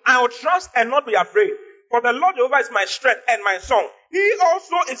salvation. I will trust and not be afraid. For the Lord Jehovah is my strength and my song. He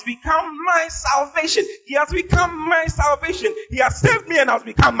also is become my salvation. He has become my salvation. He has saved me and has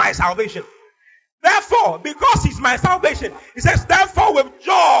become my salvation. Therefore, because he's my salvation, he says, therefore with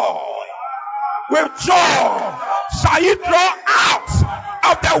joy shall you draw out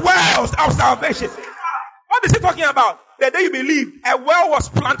of the wells of salvation. What is he talking about? The day you believe, a well was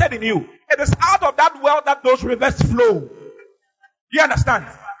planted in you. It is out of that well that those rivers flow. Do you understand?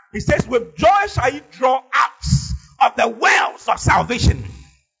 He says, with joy shall you draw out of the wells of salvation.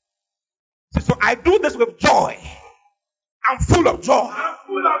 So I do this with joy. I'm full of joy.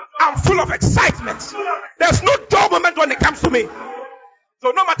 I'm full of excitement. There's no dull moment when it comes to me.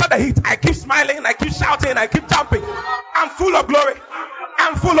 So no matter the heat, I keep smiling, I keep shouting, I keep jumping. I'm full of glory.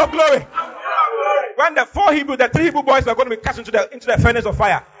 I'm full of glory. When the three Hebrew boys were going to be cast into the furnace of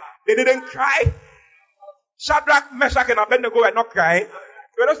fire, they didn't cry. Shadrach, Meshach, and Abednego were not crying.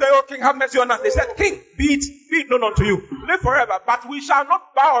 They don't say, oh King, have mercy on us. They said, King, be it known unto you. Live forever, but we shall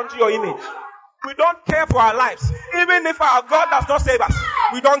not bow unto your image. We don't care for our lives. Even if our God does not save us,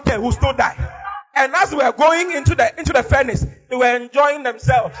 we don't care. We'll still die. And as we were going into the furnace, they were enjoying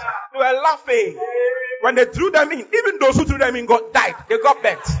themselves. They were laughing. When they threw them in, even those who threw them in died. They got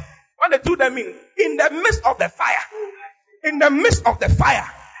burnt. When they threw them in the midst of the fire,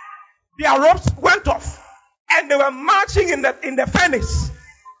 their ropes went off, and they were marching in the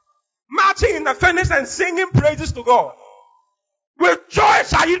furnace and singing praises to God. With joy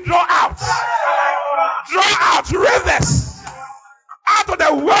shall you draw out rivers out of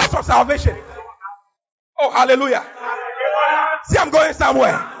the wells of salvation. Oh, hallelujah. See, I'm going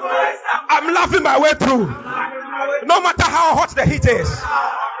somewhere. I'm laughing my way through. No matter how hot the heat is.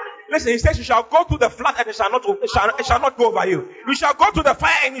 Listen, he says you shall go through the flood and it shall not go over you. You shall go through the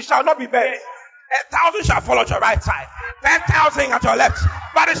fire and you shall not be burnt. 1,000 shall fall at your right side, 10,000 at your left,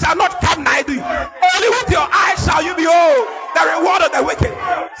 but it shall not come nigh thee. Only with your eyes shall you behold the reward of the wicked.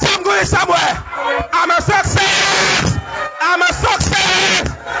 So I'm going somewhere. I'm a success. I'm a success.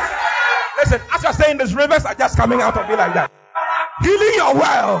 Listen, as you're saying, these rivers are just coming out of me like that. Healing your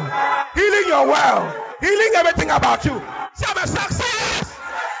well, healing everything about you. So I'm a success.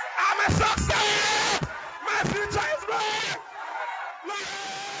 I'm a success. My future is bright.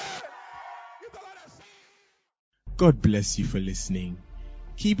 God bless you for listening.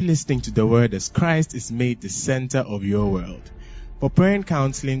 Keep listening to the word as Christ is made the center of your world. For prayer and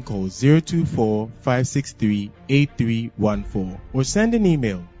counseling, call 024-563-8314 or send an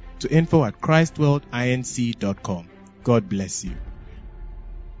email to info@christworldinc.com. God bless you.